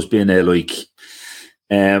just always been a, like...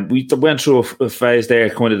 we went through a phase there,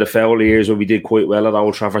 kind of the foul years, where we did quite well at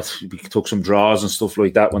Old Trafford. We took some draws and stuff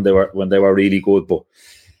like that when they were really good, but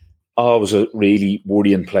always a really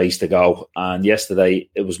worrying place to go. And yesterday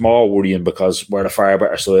it was more worrying because we're a far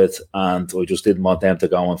better side, and I just didn't want them to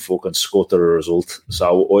go and fucking scutter a result.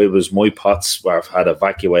 So my pots had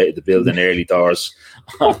evacuated the building early doors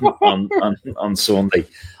on Sunday.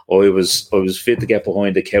 I was fit to get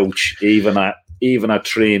behind the couch, even at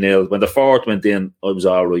 3-0. When the fourth went in, I was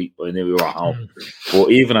all right. I knew we were home. But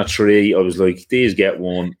even at 3, I was like, these get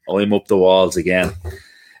one. I'm up the walls again.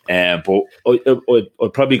 But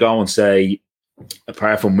I'd probably go and say,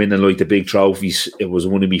 apart from winning like the big trophies, it was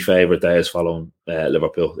one of my favourite days following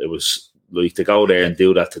Liverpool. It was like to go there and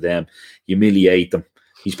do that to them, humiliate them.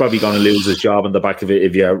 He's probably going to lose his job on the back of it.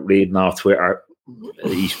 If you're reading off Twitter,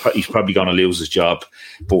 he's probably going to lose his job.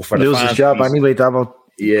 But for lose his job anyway, Davo.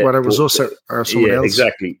 whether it was us or someone else.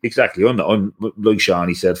 Exactly. I'm like Sean,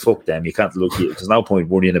 he said, fuck them. You can't look. There's no point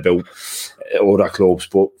worrying about other clubs,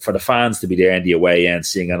 but for the fans to be there in the away end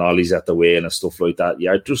singing Ollie's at the wheel and stuff like that,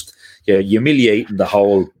 you're humiliating the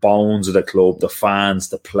whole bones of the club, the fans,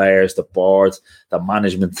 the players, the board, the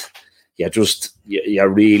management. You're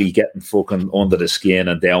really getting fucking under the skin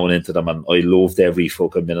and down into them, and I loved every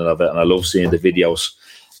fucking minute of it, and I love seeing the videos.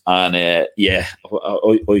 And I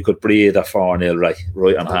could breathe a 4-0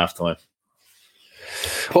 right on half time.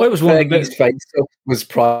 Fergie's face was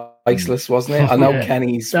priceless, wasn't it? I know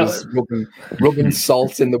Kenny's was rubbing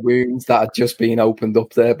salt in the wounds that had just been opened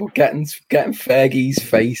up there, but getting Fergie's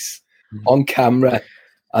face on camera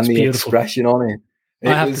and the expression on it.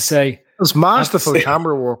 I have to say, it was masterful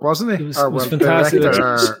camera work, wasn't it? It was fantastic.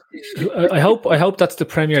 I hope that's the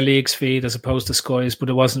Premier League's feed as opposed to Sky's, but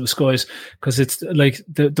it wasn't with Sky's, because it's like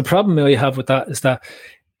the problem I have with that is that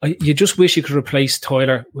you just wish you could replace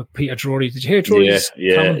Tyler with Peter Drury. Did you hear Drury's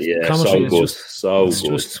commentary? So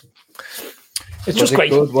good. It's just great.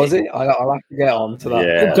 Good, was it? I'll have to get on to that.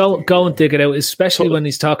 Yeah. Go and dig it out, especially when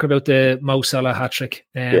he's talking about the Mo Salah hat-trick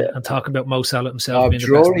and talking about Mo Salah himself.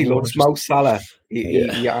 Drury loves Mo Salah.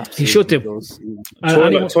 He should do.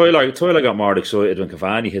 Tyler got more excited when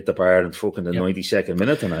Cavani hit the bar in fucking the 92nd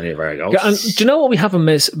minute and any of our goals. Yeah, and do you know what we haven't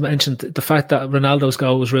mentioned? The fact that Ronaldo's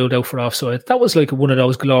goal was ruled out for offside. That was like one of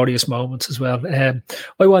those glorious moments as well.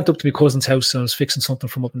 I went up to my cousin's house and I was fixing something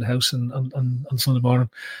from up in the house on Sunday morning,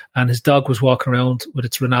 and his dog was walking around with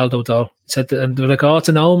its Ronaldo doll. And they're like, "Oh, it's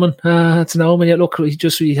an omen. It's an omen." Yeah, look,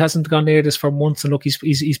 he hasn't gone near this for months, and look,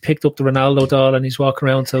 he's picked up the Ronaldo doll and he's walking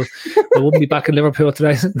around. So I wouldn't be back in Liverpool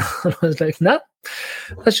today. I was like, "Nah,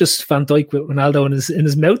 that's just Van Dijk with Ronaldo in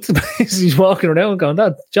his mouth." He's walking around going,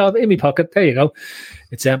 "That job in my pocket." There you go.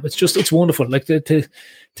 It's wonderful. Like to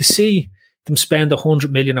see them spend 100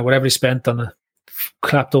 million or whatever they spent on a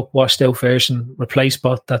clapped up, washed out version replace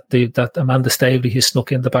bot that Amanda Staveley has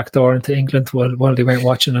snuck in the back door into England while they weren't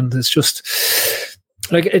watching, and it's just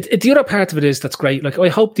like the other part of it is that's great. Like I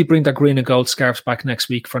hope they bring their green and gold scarves back next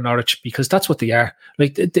week for Norwich, because that's what they are.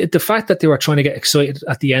 Like the fact that they were trying to get excited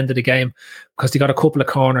at the end of the game because they got a couple of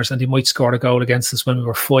corners and they might score a goal against us when we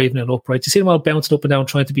were 5-0 up, right? You see them all bouncing up and down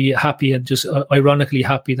trying to be happy and just ironically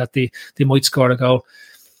happy that they might score a goal.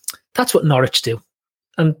 That's what Norwich do.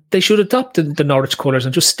 And they should adopt the Norwich colours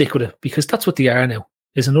and just stick with it, because that's what they are now,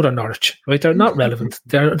 is another Norwich, right? They're not relevant.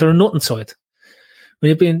 They're a nothing side.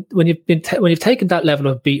 When you've taken that level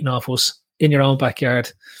of beating off us in your own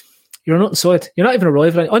backyard, you're a nothing side. You're not even a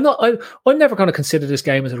rival. I'm never going to consider this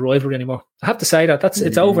game as a rivalry anymore. I have to say that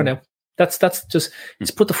it's over now. That's just,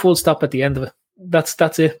 it's put the full stop at the end of it.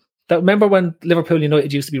 That's it. Remember when Liverpool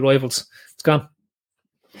United used to be rivals? It's gone.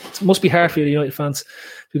 It must be hard for you United fans.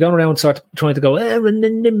 We're going around sort of trying to go because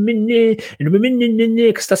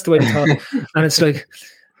that's the way they talk. And it's like,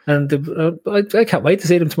 and I can't wait to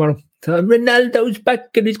see them tomorrow. Ronaldo's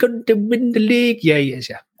back and he's going to win the league. Yeah, he is.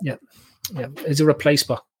 Yeah. It's a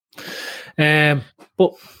replacement.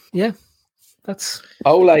 But yeah, that's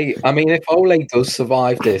Ole. I mean, if Ole does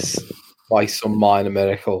survive this by some minor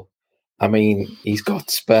miracle, I mean, he's got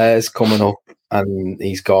Spurs coming up, and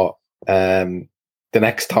he's got the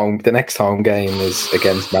next home game is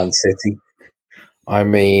against Man City. I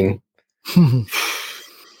mean,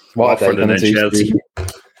 what are they going to do? Chelsea.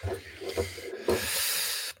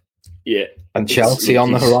 Yeah, and Chelsea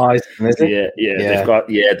on the horizon, isn't it?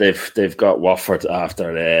 Yeah. They've got Watford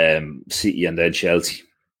after City and then Chelsea.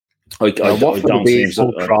 Watford will be a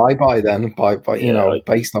full cry by then, by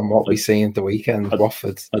based on what we see in the weekend.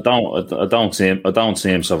 Watford. I don't see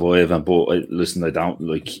him surviving. But listen, I don't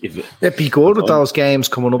like if it'd be good with those games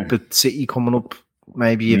coming up with City coming up.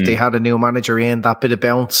 Maybe if they had a new manager in, that bit of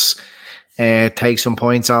bounce, take some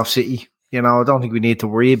points off City. I don't think we need to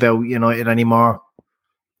worry about United anymore.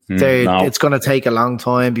 No. It's going to take a long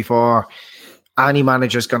time before any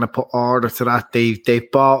manager's going to put order to that.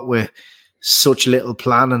 They've bought with such little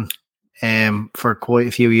planning for quite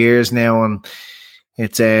a few years now, and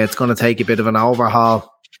it's going to take a bit of an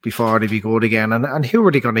overhaul before they be good again. And who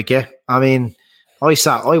are they going to get? I mean, I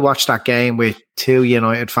watched that game with 2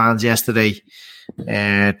 United fans yesterday,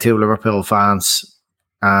 2 Liverpool fans,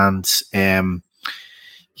 and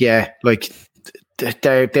like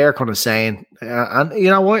they're kind of saying, and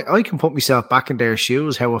you know what, I can put myself back in their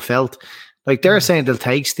shoes, how it felt. Like they're saying they'll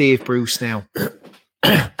take Steve Bruce now.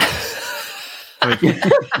 Like,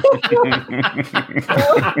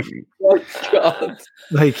 oh God!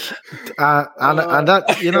 Like, and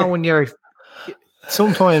that when you're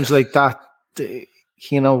sometimes like that,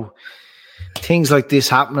 things like this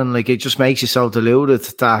happening, like it just makes you so deluded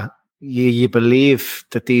that you believe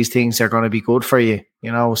that these things are going to be good for you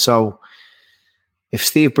you know. So if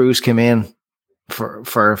Steve Bruce came in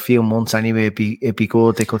for a few months anyway, it'd be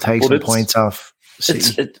good. They could take some points off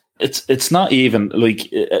City. It's not even like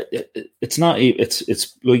it's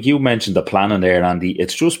like you mentioned the planning there, Andy.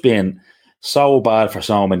 It's just been so bad for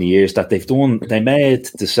so many years that they made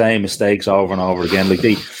the same mistakes over and over again. Like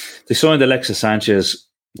they signed Alexis Sanchez,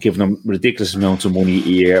 giving him ridiculous amounts of money a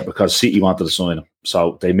year because City wanted to sign him.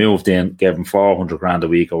 So they moved in, gave him 400 grand a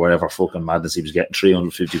week or whatever fucking madness he was getting,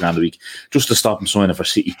 350 grand a week, just to stop him signing for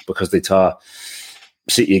City because they thought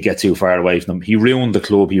City would get too far away from them. He ruined the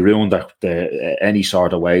club. He ruined any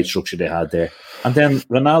sort of wage structure they had there. And then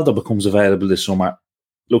Ronaldo becomes available this summer.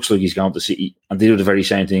 Looks like he's going to City, and they do the very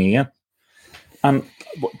same thing again. And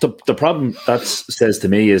the problem that says to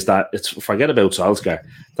me is that forget about Solskjaer.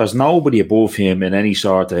 There's nobody above him in any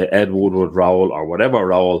sort of Ed Woodward role or whatever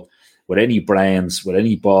role with any brains, with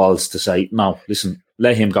any balls to say, no, listen,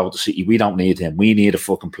 let him go to City. We don't need him. We need a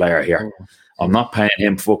fucking player here. I'm not paying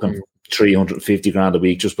him fucking 350 grand a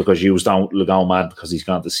week just because you don't go mad because he's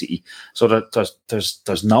gone to City. So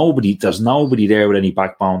there's nobody there with any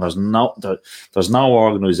backbone. There's no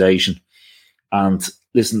organisation. And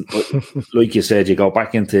listen, like you said, you go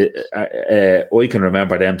back into. I can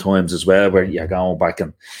remember them times as well where you're going back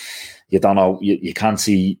and you don't know, you can't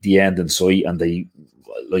see the end in sight, and they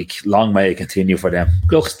like long may it continue for them.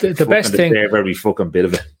 Look, the best thing, every fucking bit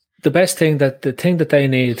of it. The best thing that they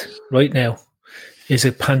need right now is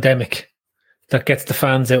a pandemic that gets the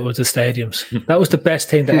fans out of the stadiums. That was the best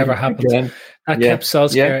thing that ever happened. That kept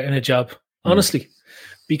Solskjaer in a job, honestly,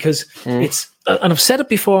 because it's. And I've said it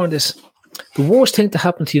before on this. The worst thing to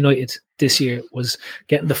happen to United this year was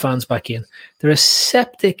getting the fans back in. They're a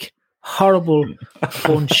septic, horrible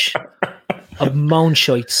bunch of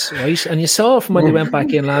moan-shites, right? And you saw from when they went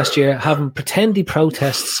back in last year having pretendy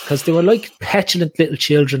protests because they were like petulant little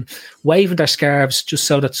children waving their scarves just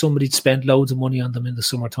so that somebody'd spend loads of money on them in the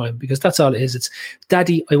summertime, because that's all it is. It's,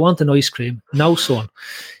 Daddy, I want an ice cream. No, son.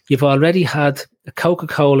 You've already had a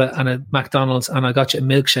Coca-Cola and a McDonald's and I got you a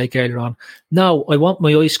milkshake earlier on. No, I want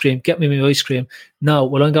my ice cream. Get me my ice cream. No,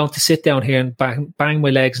 well, I'm going to sit down here and bang my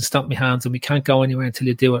legs and stomp my hands and we can't go anywhere until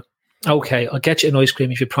you do it. Okay, I'll get you an ice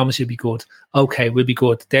cream if you promise you'll be good. Okay, we'll be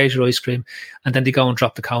good. There's your ice cream. And then they go and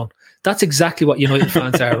drop the cone. That's exactly what United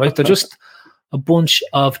fans are, right? They're just a bunch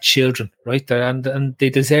of children, right? And they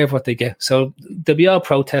deserve what they get. So they'll be all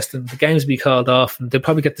protesting. The games will be called off, and they'll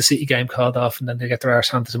probably get the City game called off, and then they get their arse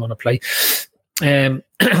handed to them on a play. But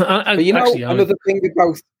you know,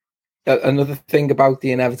 another thing about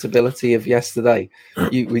the inevitability of yesterday,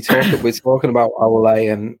 we're talking about Ole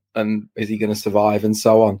and is he going to survive and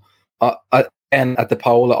so on. And at the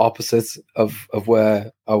polar opposite of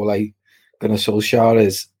where Ole Gunnar Solskjaer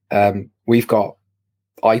is, we've got,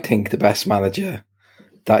 I think, the best manager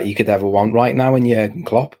that you could ever want right now in Jurgen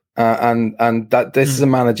Klopp, and that this is a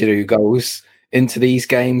manager who goes into these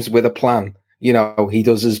games with a plan. You know, he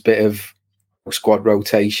does his bit of squad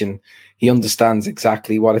rotation. He understands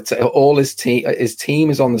exactly what it's. All his team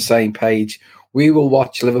is on the same page. We will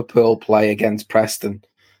watch Liverpool play against Preston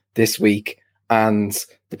this week, and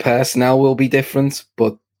the personnel will be different,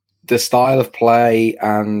 but the style of play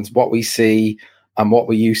and what we see and what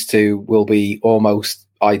we're used to will be almost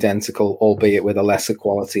identical, albeit with a lesser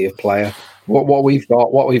quality of player. What we've got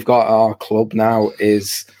at our club now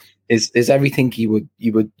is everything you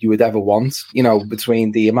would ever want. You know,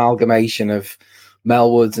 between the amalgamation of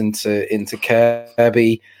Melwood into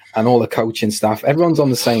Kirby and all the coaching staff, everyone's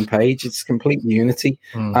on the same page. It's complete unity,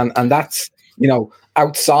 and that's, you know,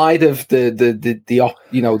 outside of the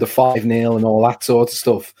 5-0 and all that sort of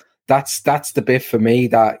stuff. That's the bit for me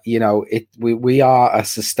that, you know, we are a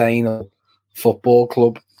sustainable football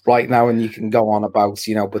club right now, and you can go on about,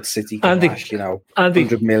 you know, but City can cash, you know,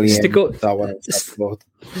 100 million. Stick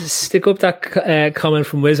up that comment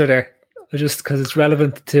from Wizard there, just because it's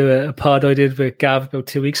relevant to a pod I did with Gav about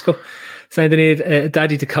 2 weeks ago, saying they need a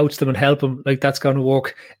daddy to coach them and help them. Like, that's going to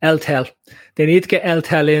work. LTEL. They need to get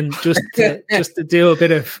LTEL in just to do a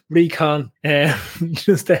bit of recon,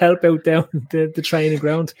 just to help out down the training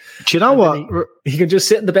ground. Do you know what? He can just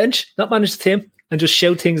sit on the bench, not manage the team, and just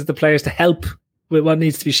shout things at the players to help with what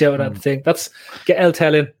needs to be shouted at the thing. That's get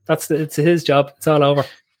LTEL in. It's his job. It's all over.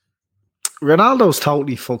 Ronaldo's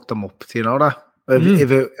totally fucked them up. Do you know that?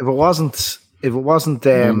 If it wasn't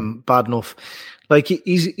bad enough, like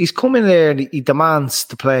he's coming there and he demands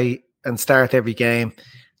to play and start every game,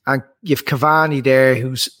 and you've Cavani there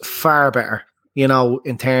who's far better, you know,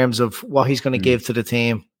 in terms of what he's going to give to the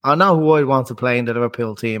team I know who I'd want to play in the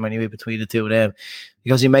Liverpool team anyway between the two of them,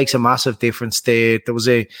 because he makes a massive difference. There was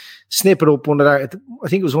a snippet up one of their, I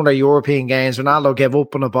think it was one of their European games. Ronaldo gave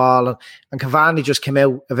up on the ball, and Cavani just came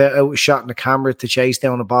out a shot in the camera to chase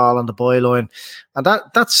down the ball on the byline, and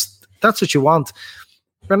that's what you want.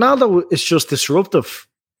 Ronaldo is just disruptive,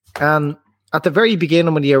 and at the very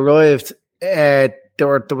beginning when he arrived, there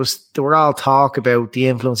were all talk about the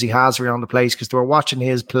influence he has around the place, because they were watching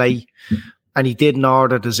his play. And he didn't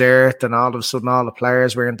order dessert, and all of a sudden, all the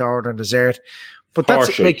players weren't ordering dessert. But that's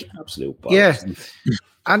partial, like absolute boss. Yeah.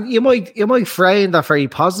 And you might frame that very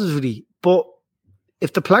positively, but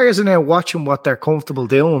if the players are now watching what they're comfortable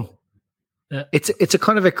doing, it's a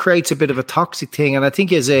kind of, it creates a bit of a toxic thing. And I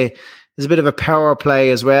think is a bit of a power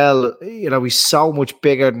play as well. You know, he's so much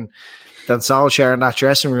bigger than Solskjaer in that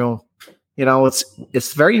dressing room. You know,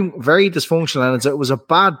 it's very, very dysfunctional, and it was a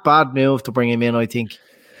bad move to bring him in, I think.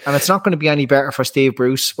 And it's not going to be any better for Steve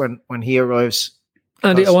Bruce when he arrives.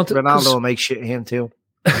 Andy, Ronaldo will make shit of him too.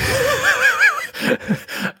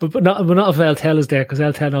 but not if El Tel is there, because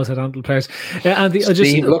El Tel knows how to handle players. Andy,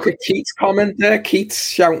 Steve, look at Keith's comment there. Keith's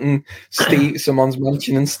shouting, "Steve!" Someone's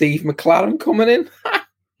mentioning Steve McLaren coming in.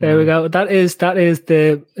 There we go. That is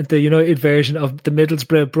the United version of the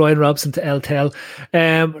Middlesbrough Brian Robson to El Tel.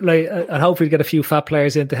 And hopefully get a few fat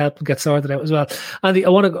players in to help them get sorted out as well. Andy, I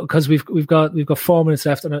want to, because we've got 4 minutes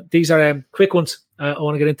left, and these are quick ones. I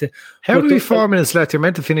want to get into. How many 4 minutes left? You're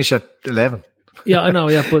meant to finish at 11. Yeah, I know.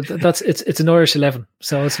 Yeah, but it's an Irish 11,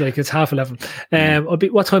 so it's half 11.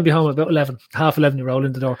 What time be home? About 11. Half 11. You roll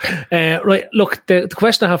in the door. Right. Look, the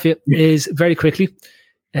question I have for you is very quickly.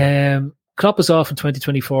 Klopp is off in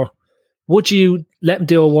 2024. Would you let him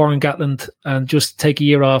do a Warren Gatland and just take a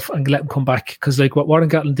year off and let him come back? Because like what Warren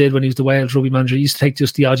Gatland did when he was the Wales rugby manager, he used to take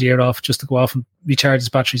just the odd year off just to go off and recharge his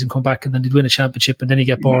batteries and come back, and then he'd win a championship, and then he'd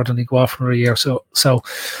get bored and he'd go off for a year. So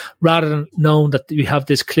rather than knowing that we have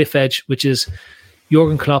this cliff edge, which is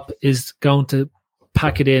Jurgen Klopp is going to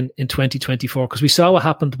pack it in 2024, because we saw what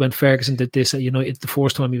happened when Ferguson did this at United the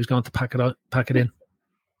first time he was going to pack it in.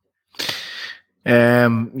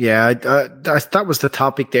 That was the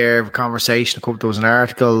topic there of conversation. There was an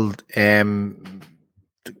article, can't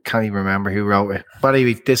even remember who wrote it, but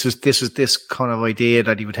anyway, this was this kind of idea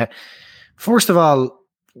that he would have. First of all,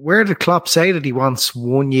 where did Klopp say that he wants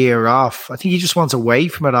 1 year off? I think he just wants away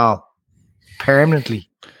from it all permanently.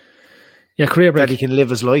 Yeah, career break. That he can live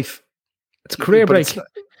his life. It's a career break. It's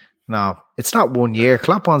not 1 year.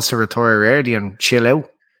 Klopp wants to retire early and chill out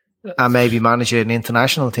and maybe manage an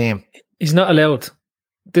international team. He's not allowed.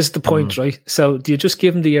 This is the point, right? So do you just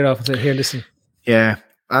give him the year off and say, "Here, listen"? Yeah,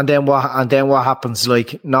 and then what happens?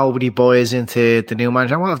 Like, nobody buys into the new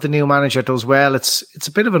manager. And what if the new manager does well? It's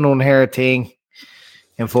a bit of an unheard thing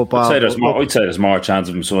in football. I'd say there's more chance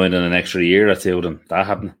of him signing an extra year or two than that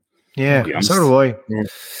happening. Yeah, so do I.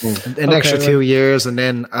 An extra 2 years, and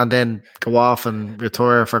then go off and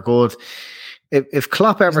retire for good. If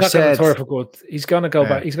Klopp ever said retire for good, he's going to go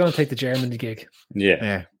back. He's going to take the Germany gig.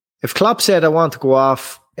 Yeah. If Klopp said, "I want to go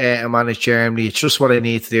off and manage Germany, it's just what I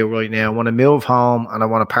need to do right now. I want to move home and I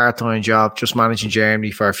want a part-time job just managing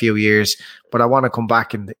Germany for a few years, but I want to come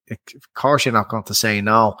back," and of course you're not going to say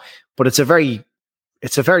no. But it's a very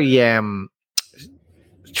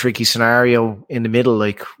tricky scenario in the middle.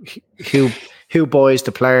 Like, who buys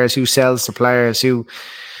the players, who sells the players, who,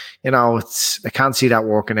 I can't see that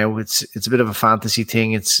working out. It's a bit of a fantasy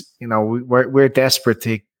thing. It's, we're desperate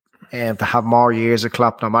to have more years of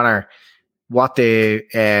Klopp, no matter what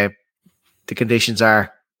the conditions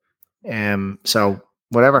are. So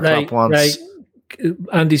whatever Klopp wants. Right.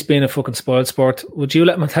 Andy's being a fucking spoiled sport. Would you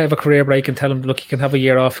let him have a career break and tell him, look, you can have a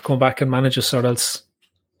year off, come back and manage us, or else?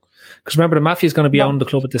 Because remember, the Mafia is going to be on the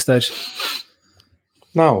club at this stage.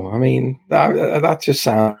 No, I mean, that just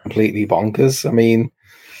sounds completely bonkers. I mean,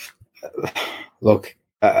 look,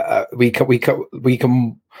 we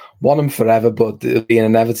can want him forever, but there'll be an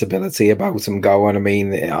inevitability about him going. I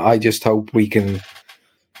mean, I just hope we can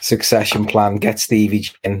succession plan, get Stevie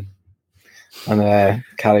in, and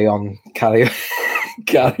carry on.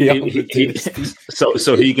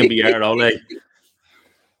 So he can be our Ole.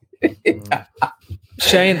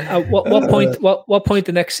 Shane, what point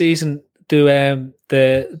the next season do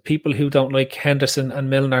the people who don't like Henderson and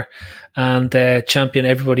Milner and champion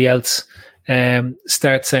everybody else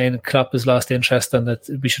start saying Klopp has lost interest and that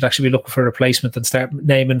we should actually be looking for a replacement, and start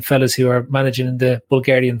naming fellas who are managing in the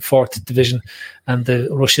Bulgarian 4th division and the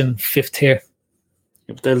Russian 5th tier?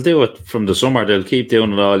 They'll do it from the summer. They'll keep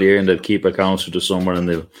doing it all year, and they'll keep accounts for the summer, and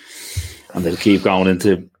they'll keep going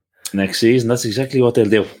into next season. That's exactly what they'll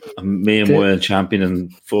do. Me and Will champion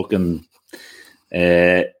and fucking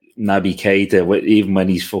Naby Keita, even when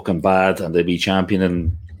he's fucking bad, and they'd be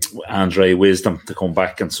championing Andre Wisdom to come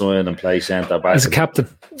back and sign and play centre back as captain.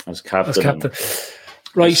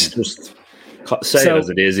 Right. Just say it as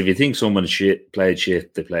it is. If you think someone played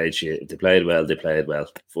shit, they played shit. If they played well, they played well.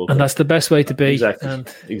 And that's the best way to be. Exactly.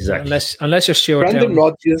 Unless you're Stuart Brendan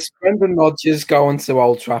Rodgers going to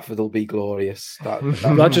Old Trafford will be glorious.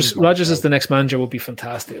 Rodgers as the next manager will be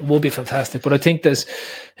fantastic. It will be fantastic. But I think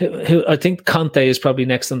I think Conte is probably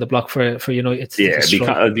next on the block for United. Yeah,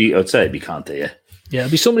 I'd say it'd be Conte. Yeah. Yeah,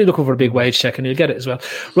 it'll be somebody looking for a big wage check, and you'll get it as well.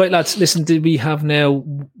 Right, lads, listen, we have now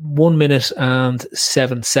 1 minute and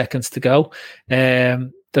 7 seconds to go.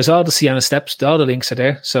 There's all the Sienna steps, all the links are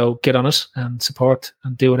there, so get on it and support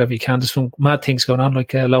and do whatever you can. There's some mad things going on,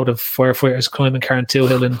 like a load of firefighters climbing Carrantoo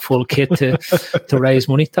Hill in full kit to raise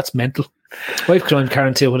money. That's mental. I've climbed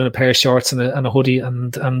Carrantoo Hill in a pair of shorts and a hoodie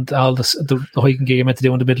and all the hiking gear you're meant to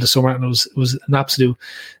do in the middle of summer, and it was an absolute,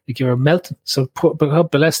 like, you're melting. So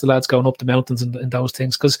God bless the lads going up the mountains and those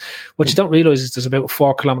things, because what you don't realise is there's about a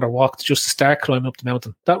 4 kilometre walk just to start climbing up the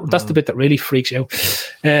mountain. That's the bit that really freaks you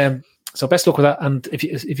out. So best luck with that, and if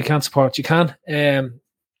you can't support, you can.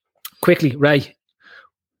 Quickly, Ray,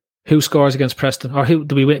 who scores against Preston, or who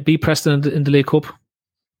do we beat Preston in the League Cup?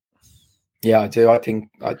 Yeah, I do. I think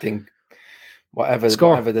whatever the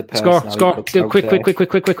score. Quick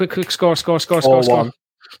score.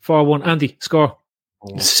 4-1. Andy, score.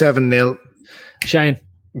 7-0. Shane.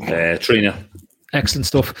 3-0. Excellent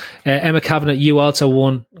stuff. Emma Kavanagh, you also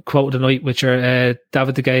won quote of the night, which are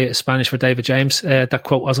David De Gea is Spanish for David James. That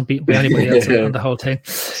quote wasn't beaten by anybody else on the whole thing.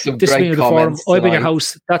 This is the forum. I've been your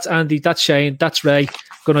host. That's Andy. That's Shane. That's Ray.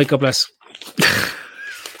 Good night. God bless.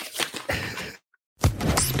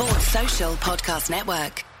 Sports Social Podcast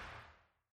Network.